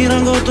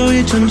고민한 것도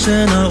잊은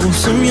채 나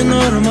웃으며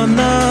너를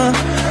만나.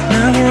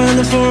 Never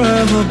ending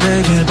forever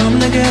baby. 매일 밤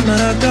내게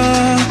날아가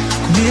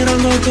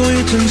고민한 것도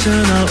잊은 채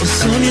나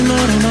웃으며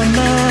너를 만나.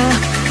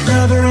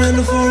 Never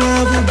ending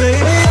forever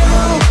baby.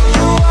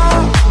 You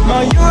are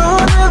my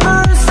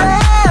universe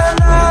and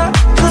I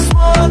just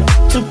want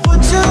to put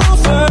you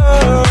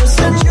first.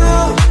 And you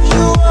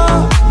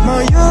are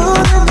my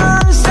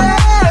universe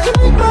and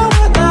you know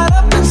we're not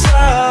up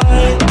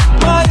inside.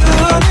 My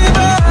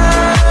universe,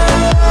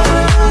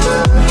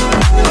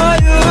 my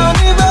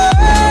universe,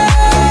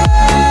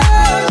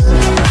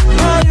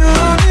 my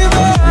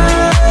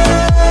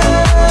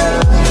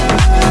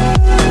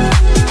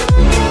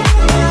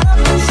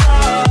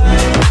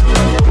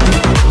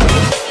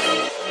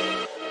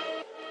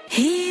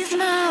He's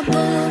my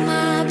bull,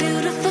 my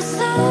beautiful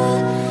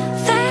soul.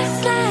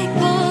 Fast like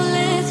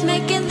bullets,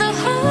 making the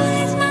hole.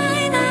 He's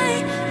my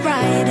night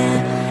rider,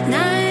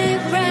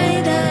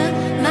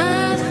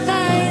 my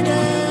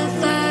fighter,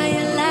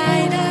 fire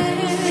lighter.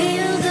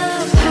 Feel the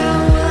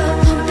power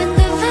pumping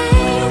the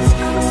veins.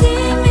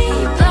 See me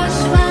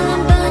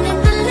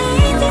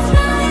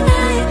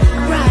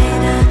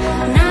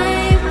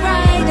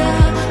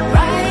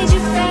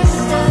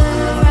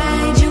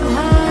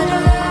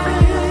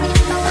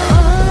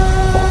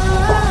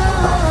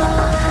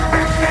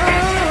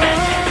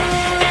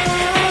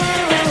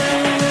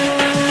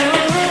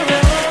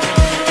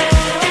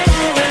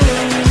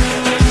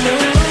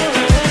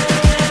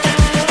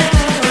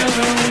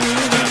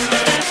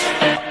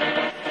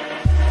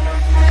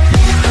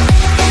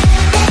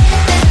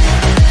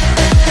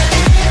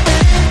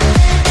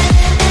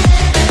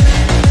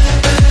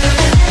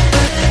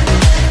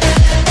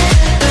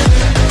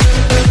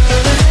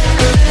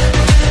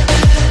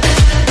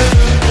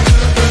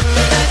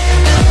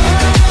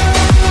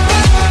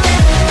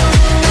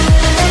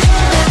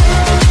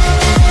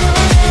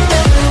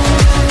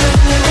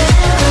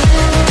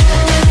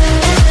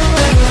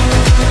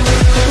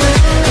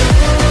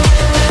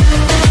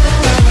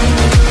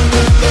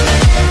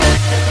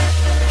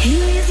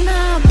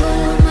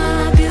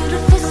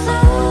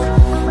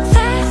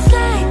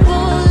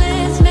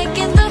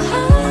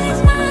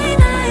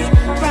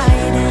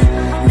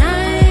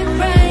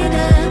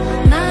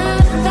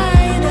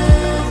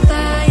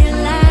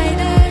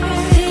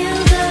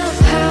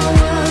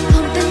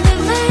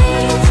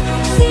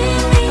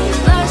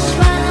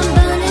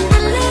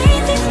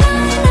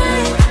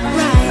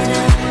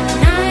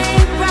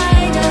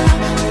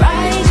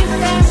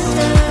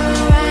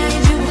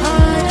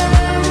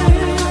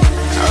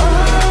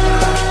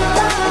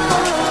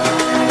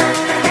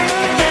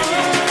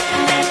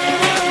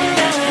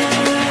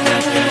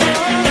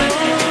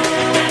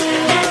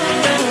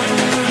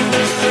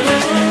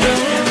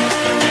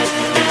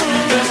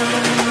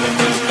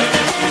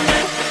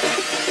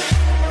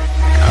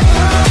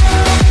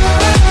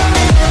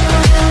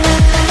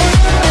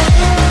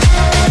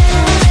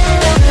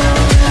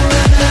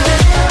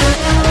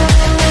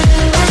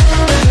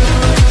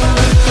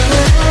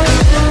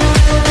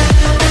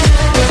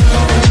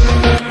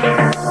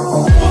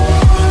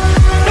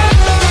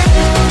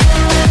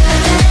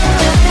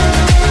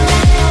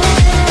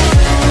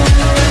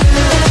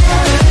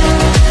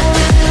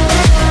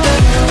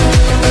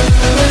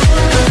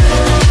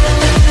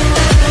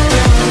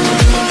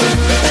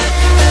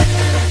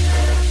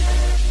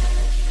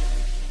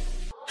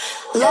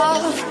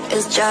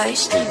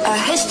just a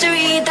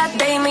history that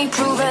they may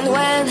prove. And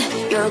when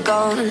you're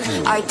gone,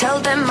 I tell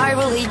them my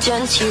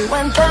religion's you.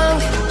 When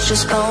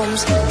just comes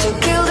to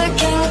kill the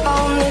king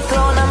on the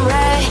throne, I'm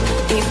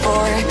ready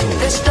for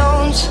the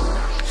stones.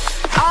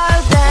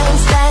 I'll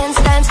dance, dance,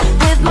 dance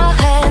with my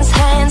hands,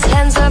 hands,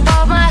 hands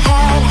above my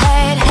head,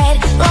 head, head.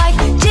 Like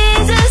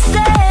Jesus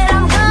said,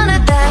 I'm gonna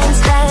dance,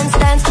 dance,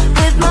 dance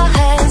with my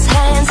hands,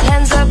 hands,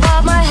 hands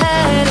above my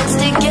head. Let's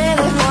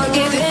together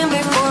forgive him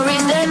before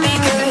he's dead,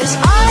 because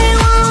I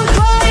won't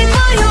cry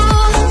for you.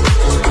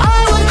 I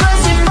won't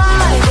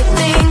crucify the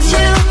things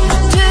you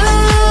do.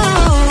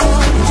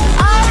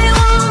 I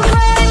won't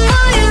cry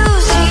for you,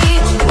 see,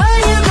 but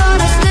you're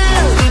gonna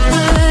still be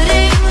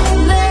bloody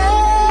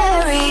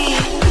Mary.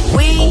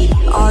 We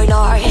are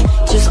not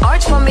just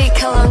art from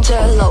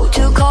Michelangelo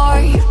to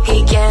carve. He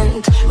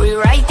can't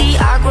rewrite the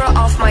aggro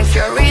of my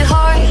fury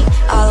heart.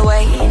 I'll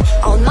wait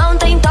on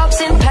mountain tops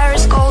in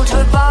Paris, cold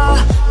pas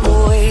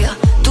muy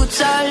toute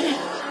seule.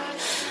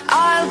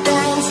 I'll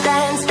dance,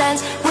 dance,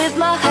 dance with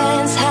my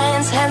hands,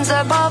 hands, hands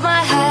above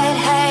my head,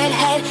 head,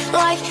 head.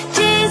 Like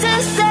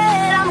Jesus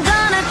said, I'm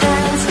gonna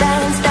dance,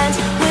 dance, dance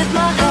with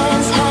my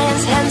hands,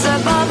 hands, hands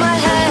above my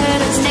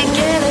head. And stick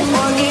it and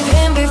forgive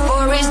him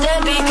before he's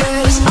dead,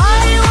 because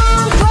I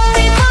won't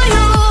cry for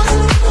you.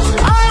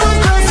 I won't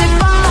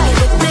crucify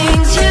the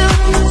things you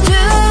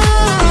do.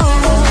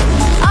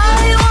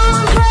 I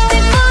won't cry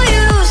for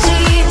you,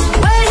 see,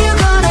 but you're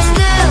gonna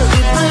still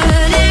be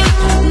bloody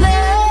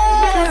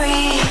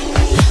Mary.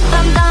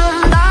 Dum dum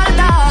da da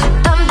da,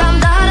 dum dum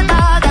da da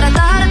da da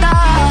da da.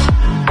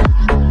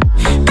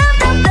 Dum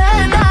dum da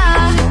da,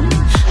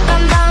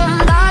 dum dum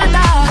da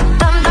da,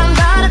 dum dum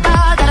da da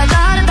da da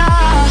da da.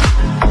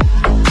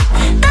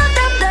 Dum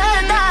dum da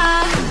da.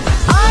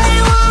 I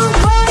won't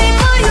cry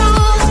for you.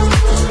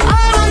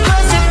 I won't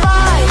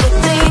crucify the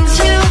things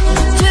you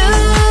do.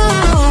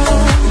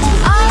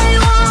 I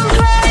won't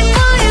cry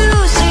for you,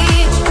 see,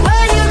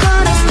 but you're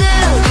gonna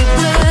still be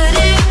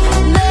bloody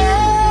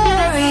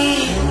Mary.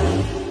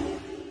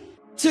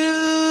 To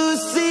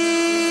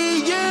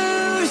see you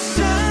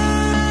shine,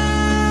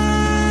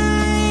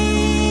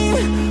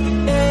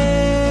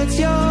 it's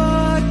your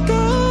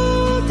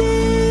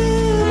golden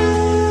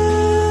hour.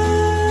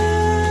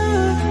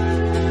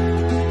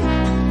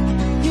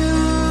 You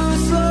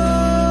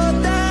slow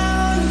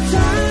down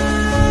time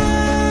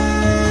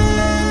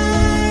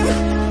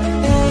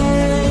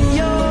in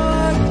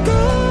your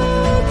golden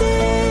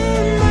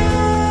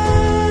hour.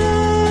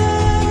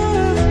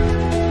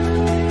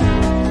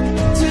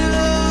 To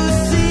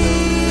see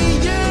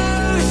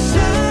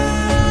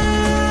you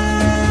shine,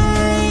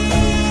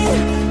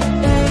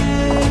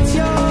 it's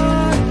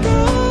your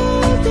golden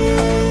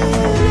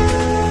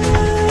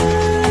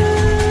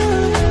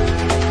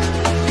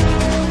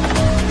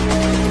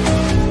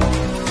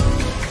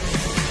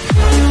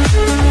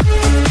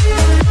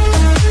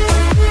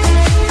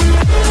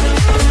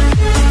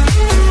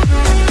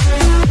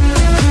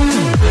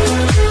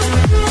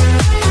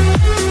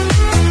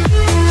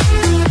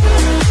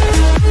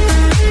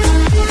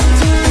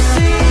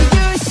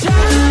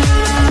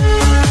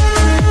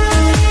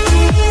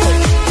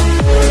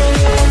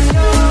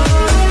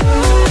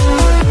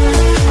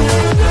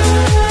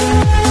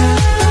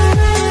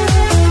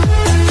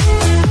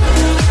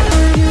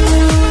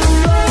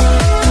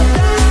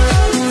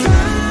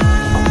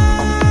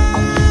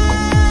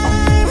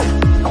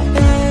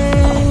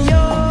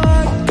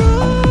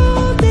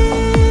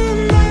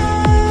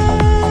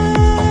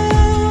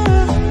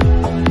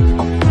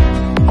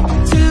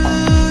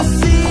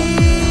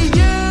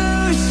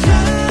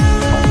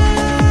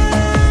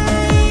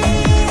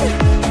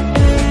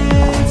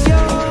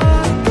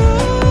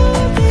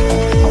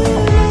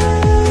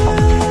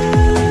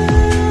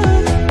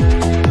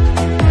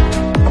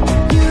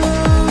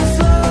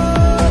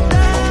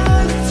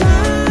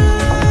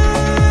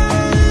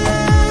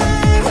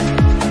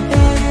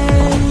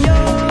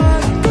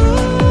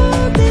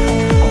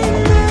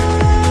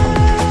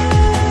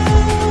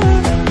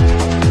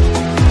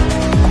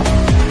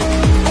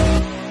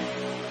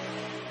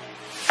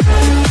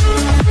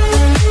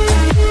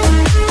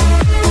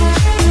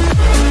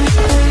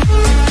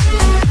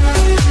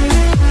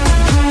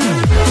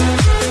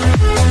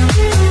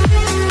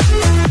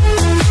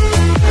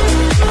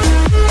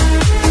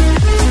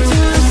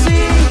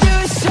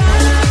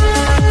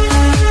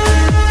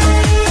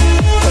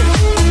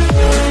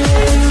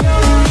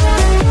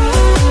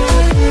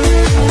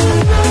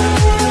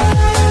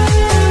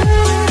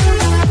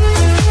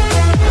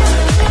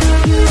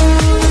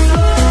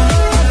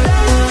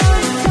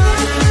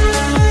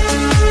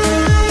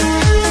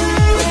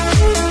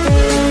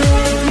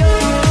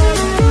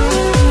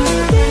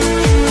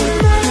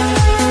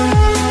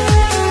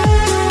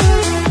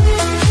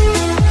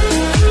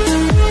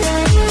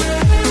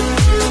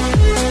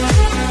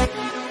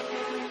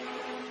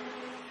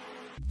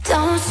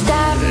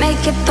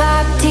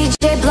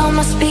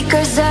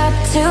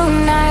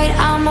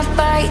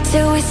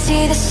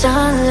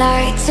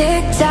sunlight,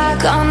 tick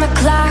tock on the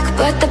clock,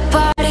 but the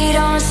party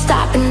don't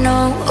stop. And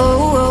no, oh,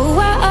 oh,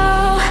 oh,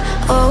 oh,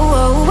 oh,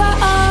 oh, oh,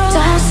 oh.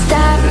 Don't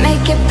stop,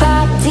 make it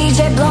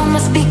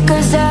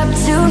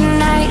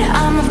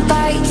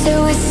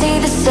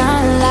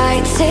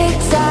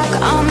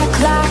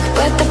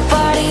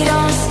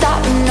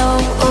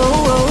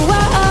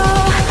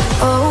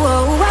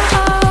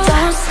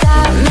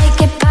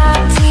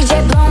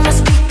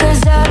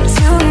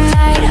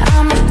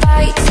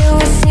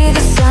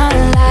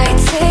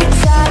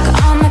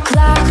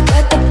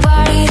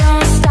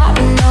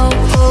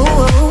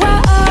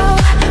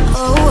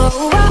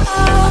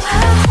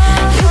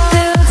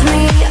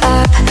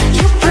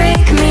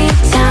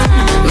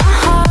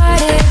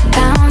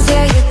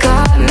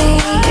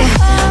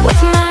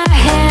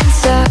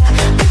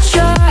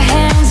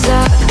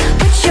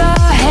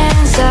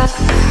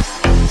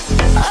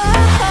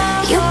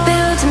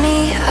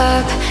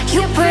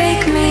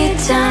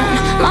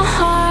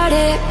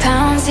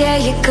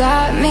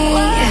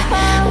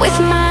with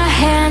my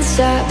hands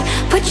up.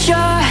 Put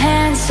your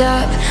hands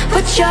up,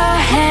 put your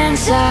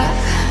hands up.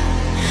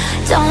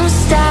 Don't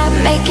stop,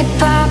 make it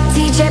pop.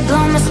 DJ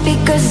blow my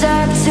speakers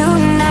up.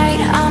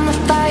 Tonight I'ma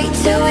fight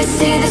till we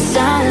see the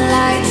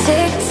sunlight.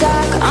 Tick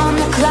tock on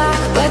the clock,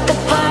 but the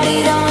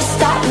party don't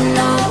stop,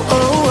 no. Oh,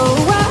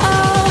 oh,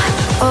 oh,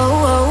 oh, oh,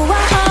 oh,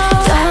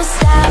 oh. Don't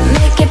stop,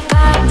 make it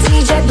pop.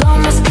 DJ blow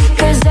my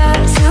speakers up.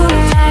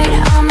 Tonight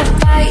I'ma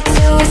fight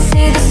till we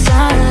see the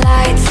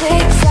sunlight.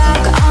 Tick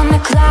tock on the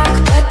clock,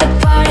 but the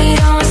party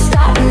don't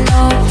stop,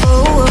 no.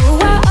 Oh,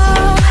 oh,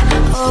 oh,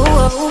 oh, oh,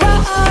 oh,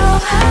 oh, oh.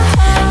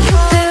 You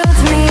build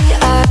me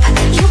up,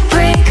 you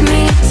break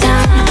me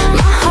down.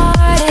 My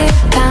heart it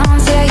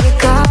pounds, yeah, you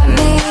got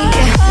me.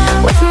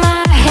 With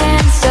my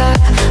hands up,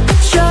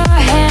 put your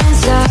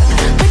hands up,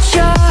 put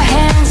your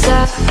hands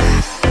up.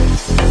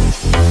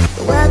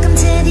 Welcome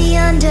to the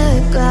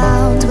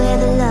underground, where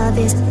the love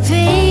is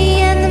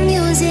free and the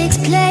music's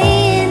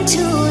playing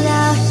too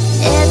loud.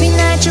 Every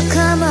night you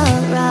come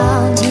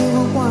around, you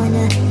won't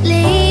wanna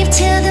leave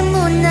till the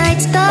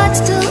moonlight starts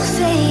to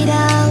fade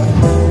out.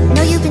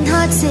 Know you've been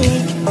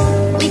heartsick,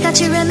 we got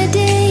your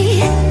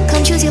remedy.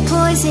 Come choose your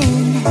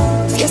poison,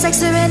 feels like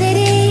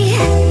serenity.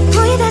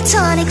 Pour you that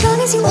tonic, long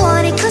as you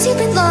want it, cause you've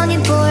been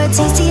longing for a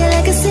taste of your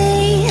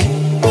legacy.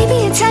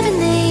 Baby, it's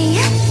heavenly.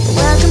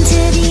 Welcome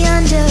to the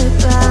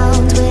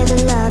underground, where the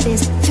love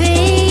is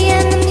free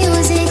and the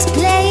music's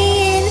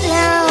playing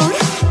loud.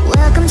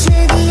 Welcome to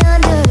the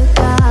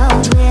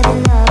underground, where the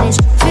love is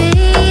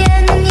free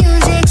and the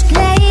music's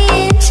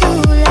playing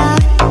too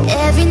loud.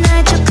 Every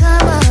night you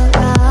come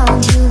around,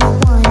 you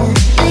won't wanna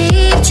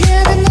leave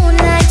till the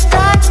moonlight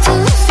starts to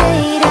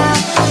fade out.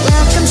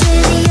 Welcome to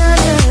the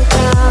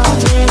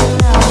underground, where the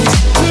love is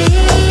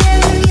free and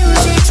the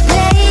music's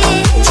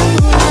playing too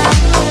loud.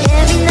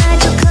 Every night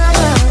you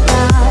come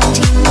around,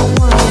 you won't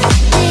wanna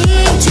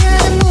leave till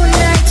the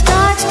moonlight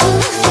starts to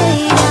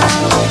fade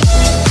out.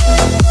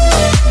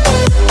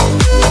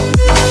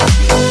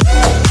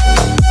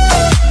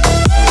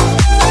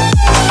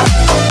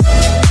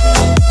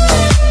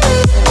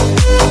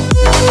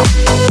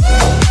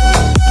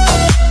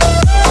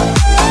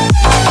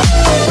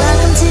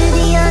 Welcome to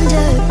the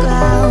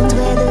underground,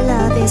 where the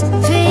love is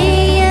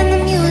free and the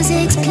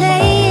music's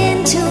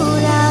playing too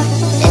loud.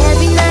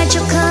 Every night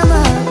you come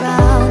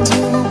around,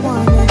 you won't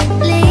wanna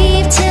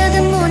leave till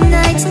the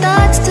moonlight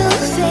starts to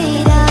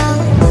fade out.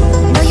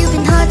 Know you've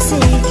been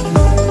heartsick,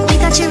 we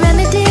got your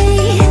remedy.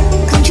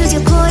 Come choose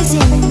your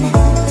poison,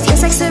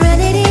 feels like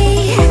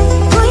serenity.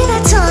 Pour you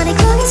that tonic,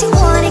 long as you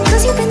want it,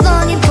 cause you've been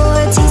longing for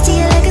a taste of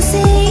your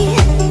legacy.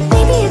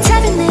 Baby, it's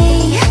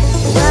heavenly.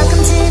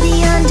 Welcome to the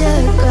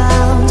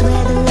underground,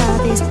 where the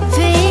love is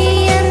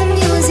free and the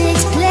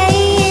music's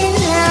playing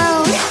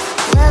loud.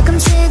 Welcome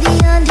to the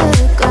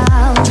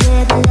underground,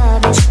 where the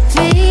love is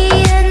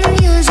free and the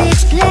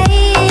music's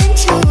playing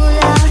too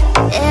loud.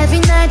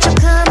 Every night you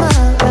come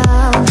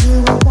around, you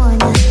won't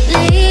wanna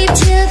leave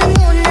till the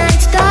moonlight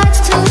starts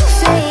to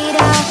fade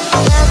out.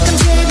 Welcome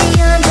to the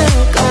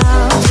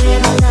underground, where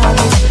the love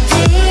is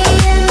free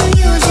and the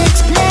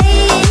music's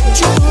playing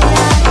too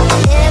loud.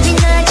 Every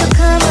night you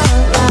come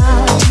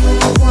around, you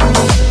won't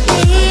wanna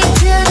leave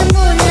till the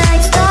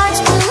moonlight starts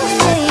to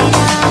fade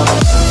out.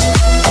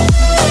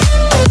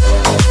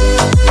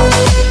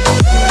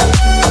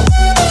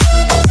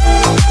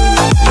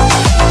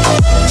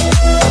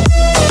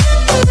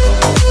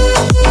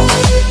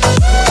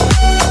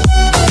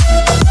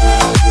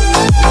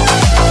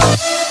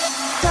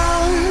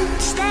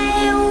 Don't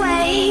stay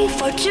away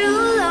for too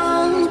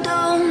long.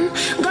 Don't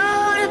go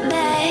to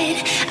bed.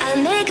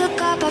 I'll make a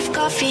cup of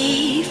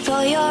coffee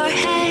for your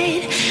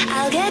head.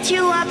 I'll get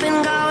you up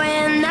and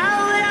going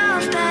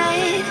out of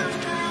bed.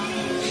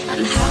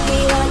 I'm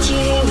happy that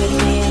you're here with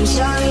me. I'm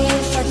sorry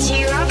if I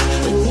tear up.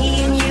 When me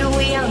and you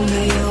were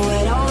younger, you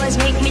would always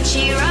make me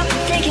cheer up.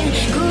 Taking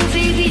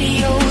goofy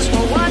videos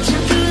while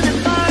watching through the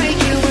park.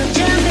 You would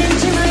jump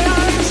into my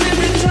arms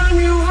every time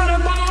you had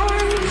a bar.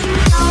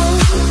 Don't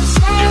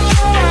stay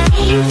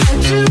away for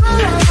too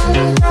long.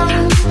 Don't go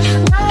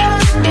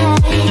to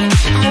bed.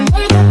 I'll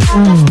make a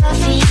cup of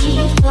coffee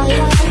for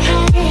your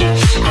head.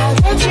 I'll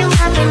get you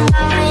up and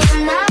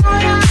going out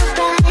of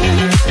bed.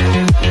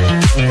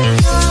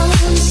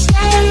 Don't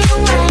stay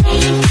away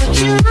for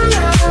too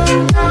long.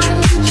 Don't go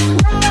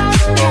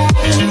to bed.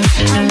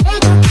 I'll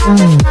make a cup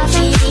of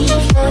coffee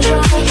for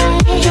your head.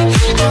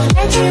 I'll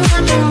get you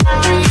up and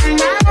going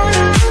out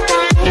of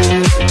bed.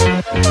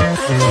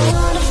 I don't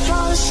wanna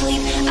fall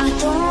asleep, I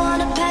don't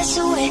wanna pass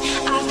away.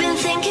 I've been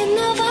thinking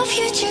of our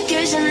future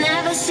girls and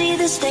never see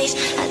this days.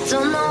 I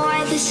don't know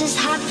why this has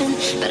happened,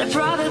 but I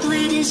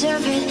probably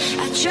deserve it.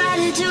 I try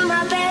to do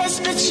my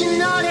best, but you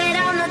know that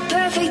I'm not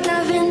perfect.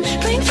 I've been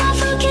praying for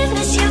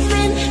forgiveness, you've been